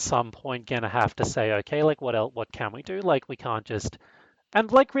are at some point gonna have to say, okay, like what else, what can we do? Like we can't just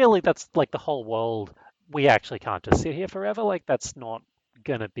and like really that's like the whole world we actually can't just sit here forever. Like that's not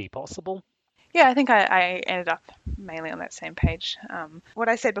gonna be possible. Yeah, I think I ended up mainly on that same page. What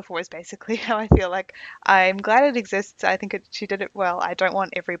I said before is basically how I feel. Like, I'm glad it exists. I think she did it well. I don't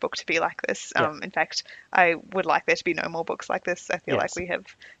want every book to be like this. Yeah. In fact, I would like there to be no more books like this. I feel like Yes. we have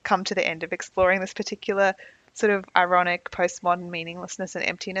come to the end of exploring this particular sort of ironic postmodern meaninglessness and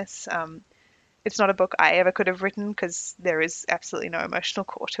emptiness. It's not a book I ever could have written because there is absolutely no emotional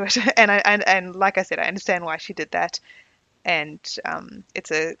core to it. And like I said, I understand why she did that, and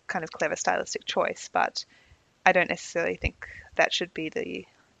it's a kind of clever stylistic choice, but I don't necessarily think that should be the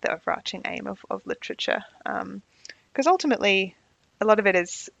overarching aim of literature. Because ultimately, a lot of it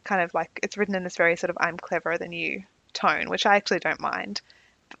is kind of like it's written in this very sort of I'm cleverer than you tone, which I actually don't mind,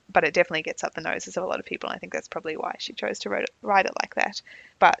 but it definitely gets up the noses of a lot of people, and I think that's probably why she chose to write it like that.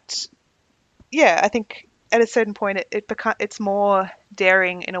 But yeah, I think at a certain point it's more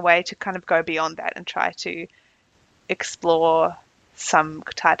daring in a way to kind of go beyond that and try to explore some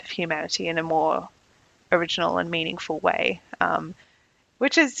type of humanity in a more original and meaningful way.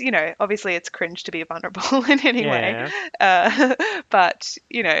 Which is, obviously it's cringe to be vulnerable in any way. Yeah. But,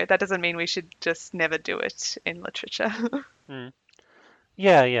 that doesn't mean we should just never do it in literature. Mm.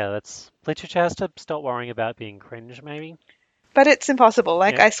 Yeah. That's literature has to stop worrying about being cringe, maybe. But it's impossible.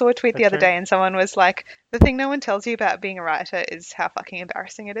 Like, Yeah, I saw a tweet the that's other true. day and someone was like, the thing no one tells you about being a writer is how fucking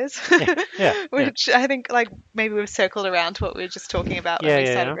embarrassing it is. Yeah. Which I think, like, maybe we've circled around to what we were just talking about when Yeah, we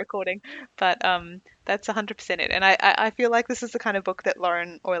yeah, started yeah. recording. But that's 100% it. And I feel like this is the kind of book that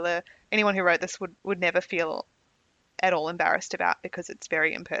Lauren Euler, anyone who wrote this, would never feel at all embarrassed about because it's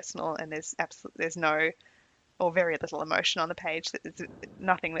very impersonal and there's no or very little emotion on the page. There's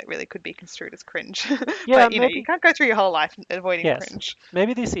nothing that really could be construed as cringe. Yeah, But, you maybe. can't go through your whole life avoiding Yes. cringe.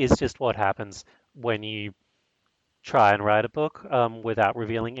 Maybe this is just what happens when you try and write a book without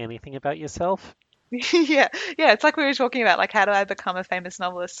revealing anything about yourself. Yeah, yeah, it's like we were talking about, like, how do I become a famous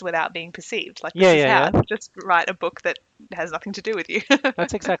novelist without being perceived? Like, this Yeah, is yeah, how. yeah. Just write a book that has nothing to do with you.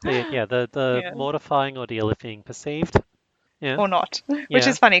 That's exactly it. Yeah, the Yeah, mortifying ordeal of being perceived. Yeah, or not. Which yeah,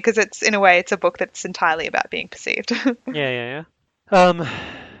 is funny because in a way, it's a book that's entirely about being perceived. yeah.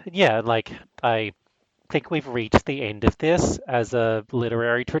 Yeah, like I think we've reached the end of this as a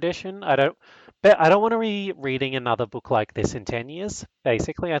literary tradition. But I don't want to be reading another book like this in 10 years.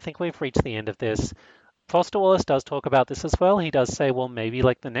 Basically, I think we've reached the end of this. Foster Wallace does talk about this as well. He does say, well, maybe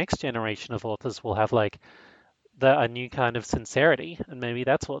like the next generation of authors will have like a new kind of sincerity, and maybe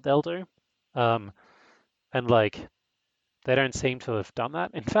that's what they'll do. Um, and like they don't seem to have done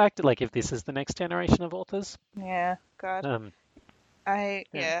that. In fact, like if this is the next generation of authors, Yeah, God. um, yeah.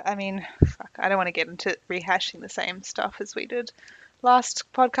 Yeah, I mean, fuck, I don't want to get into rehashing the same stuff as we did last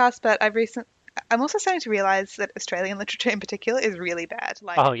podcast, but I'm also starting to realize that Australian literature in particular is really bad.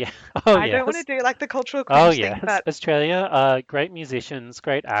 Like, Oh yeah, oh I don't want to yes, do like the cultural oh cringe thing, yes. but Australia, great musicians,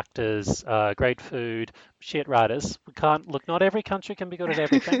 great actors, great food, shit writers. We can't look. Not every country can be good at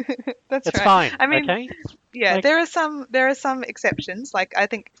everything. that's It's right. fine, I mean, okay? yeah, Like, there are some exceptions. Like, I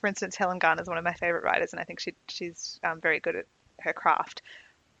think, for instance, Helen Garner is one of my favorite writers, and I think she's very good at her craft.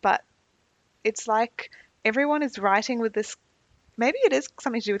 But it's like everyone is writing with this. Maybe it is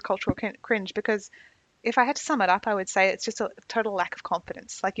something to do with cultural cringe because if I had to sum it up, I would say it's just a total lack of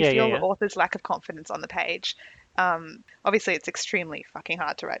confidence. Like, you yeah, yeah, feel the yeah. author's lack of confidence on the page. Obviously, it's extremely fucking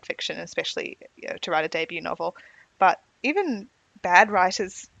hard to write fiction, especially to write a debut novel. But even bad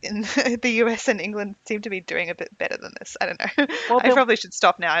writers in the US and England seem to be doing a bit better than this. I don't know. Well, I probably should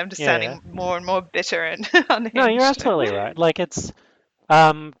stop now. I'm just yeah, yeah. sounding more and more bitter and No, you're unhinged. absolutely right. Like it's,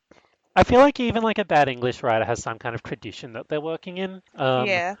 um, I feel like even like a bad English writer has some kind of tradition that they're working in.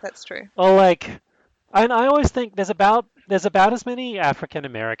 Yeah, that's true. Or like, and I always think there's about as many African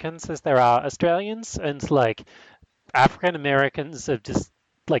Americans as there are Australians, and like African Americans are just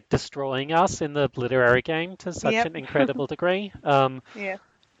like destroying us in the literary game to such Yep. an incredible degree. Yeah.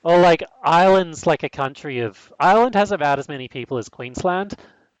 Or like Ireland's like a country of Ireland has about as many people as Queensland,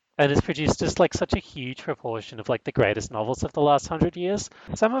 and has produced just like such a huge proportion of like the greatest novels of the last 100 years.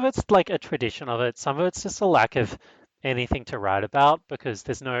 Some of it's like a tradition of it. Some of it's just a lack of anything to write about because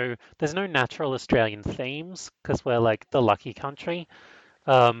there's no natural Australian themes because we're like the lucky country.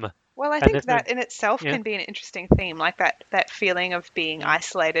 Um, Well, I and think there's no that in itself yeah can be an interesting theme, like that feeling of being mm,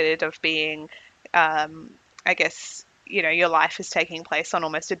 isolated, of being, I guess, your life is taking place on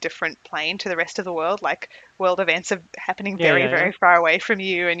almost a different plane to the rest of the world. Like, world events are happening yeah very, yeah yeah very far away from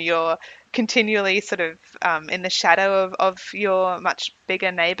you, and you're continually sort of in the shadow of your much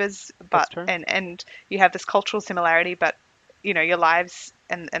bigger neighbors. that's But true. and you have this cultural similarity, but your lives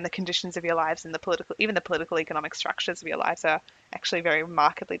and the conditions of your lives and even the political economic structures of your lives are actually very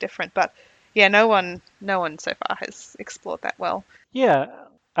markedly different. But yeah, no one so far has explored that well. Yeah,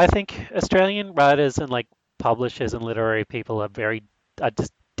 I think Australian writers and like publishers and literary people are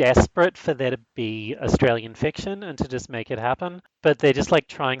just desperate for there to be Australian fiction and to just make it happen. But they're just like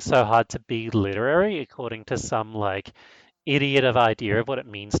trying so hard to be literary according to some like idiot of idea of what it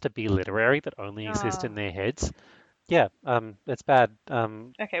means to be literary that only exists in Oh, their heads. Yeah, it's bad.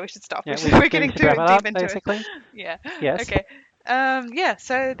 okay, we should stop. Yeah, We're we getting should wrap too it deep up, into it. basically. Yeah. Yes. Okay. Yeah.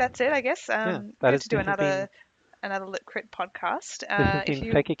 So that's it, I guess. Yeah, Good to do another Lit Crit podcast. this has If been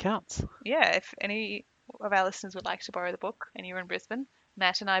you Fake Accounts. Yeah, if any of our listeners would like to borrow the book and you're in Brisbane,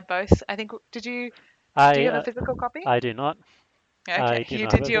 Matt and I both, I think, do you I have a physical copy? I do not. I Okay, do you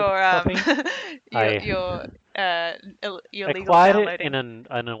not have did a your physical copy. your legal Acquired it downloading.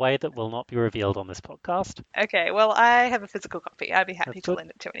 in a way that will not be revealed on this podcast. Okay, well, I have a physical copy. I'd be happy That's to good. lend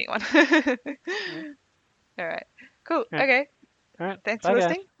it to anyone. Yeah. All right, cool. All right. Okay, All right. thanks Bye, for guys.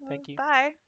 listening. Thank you. Bye.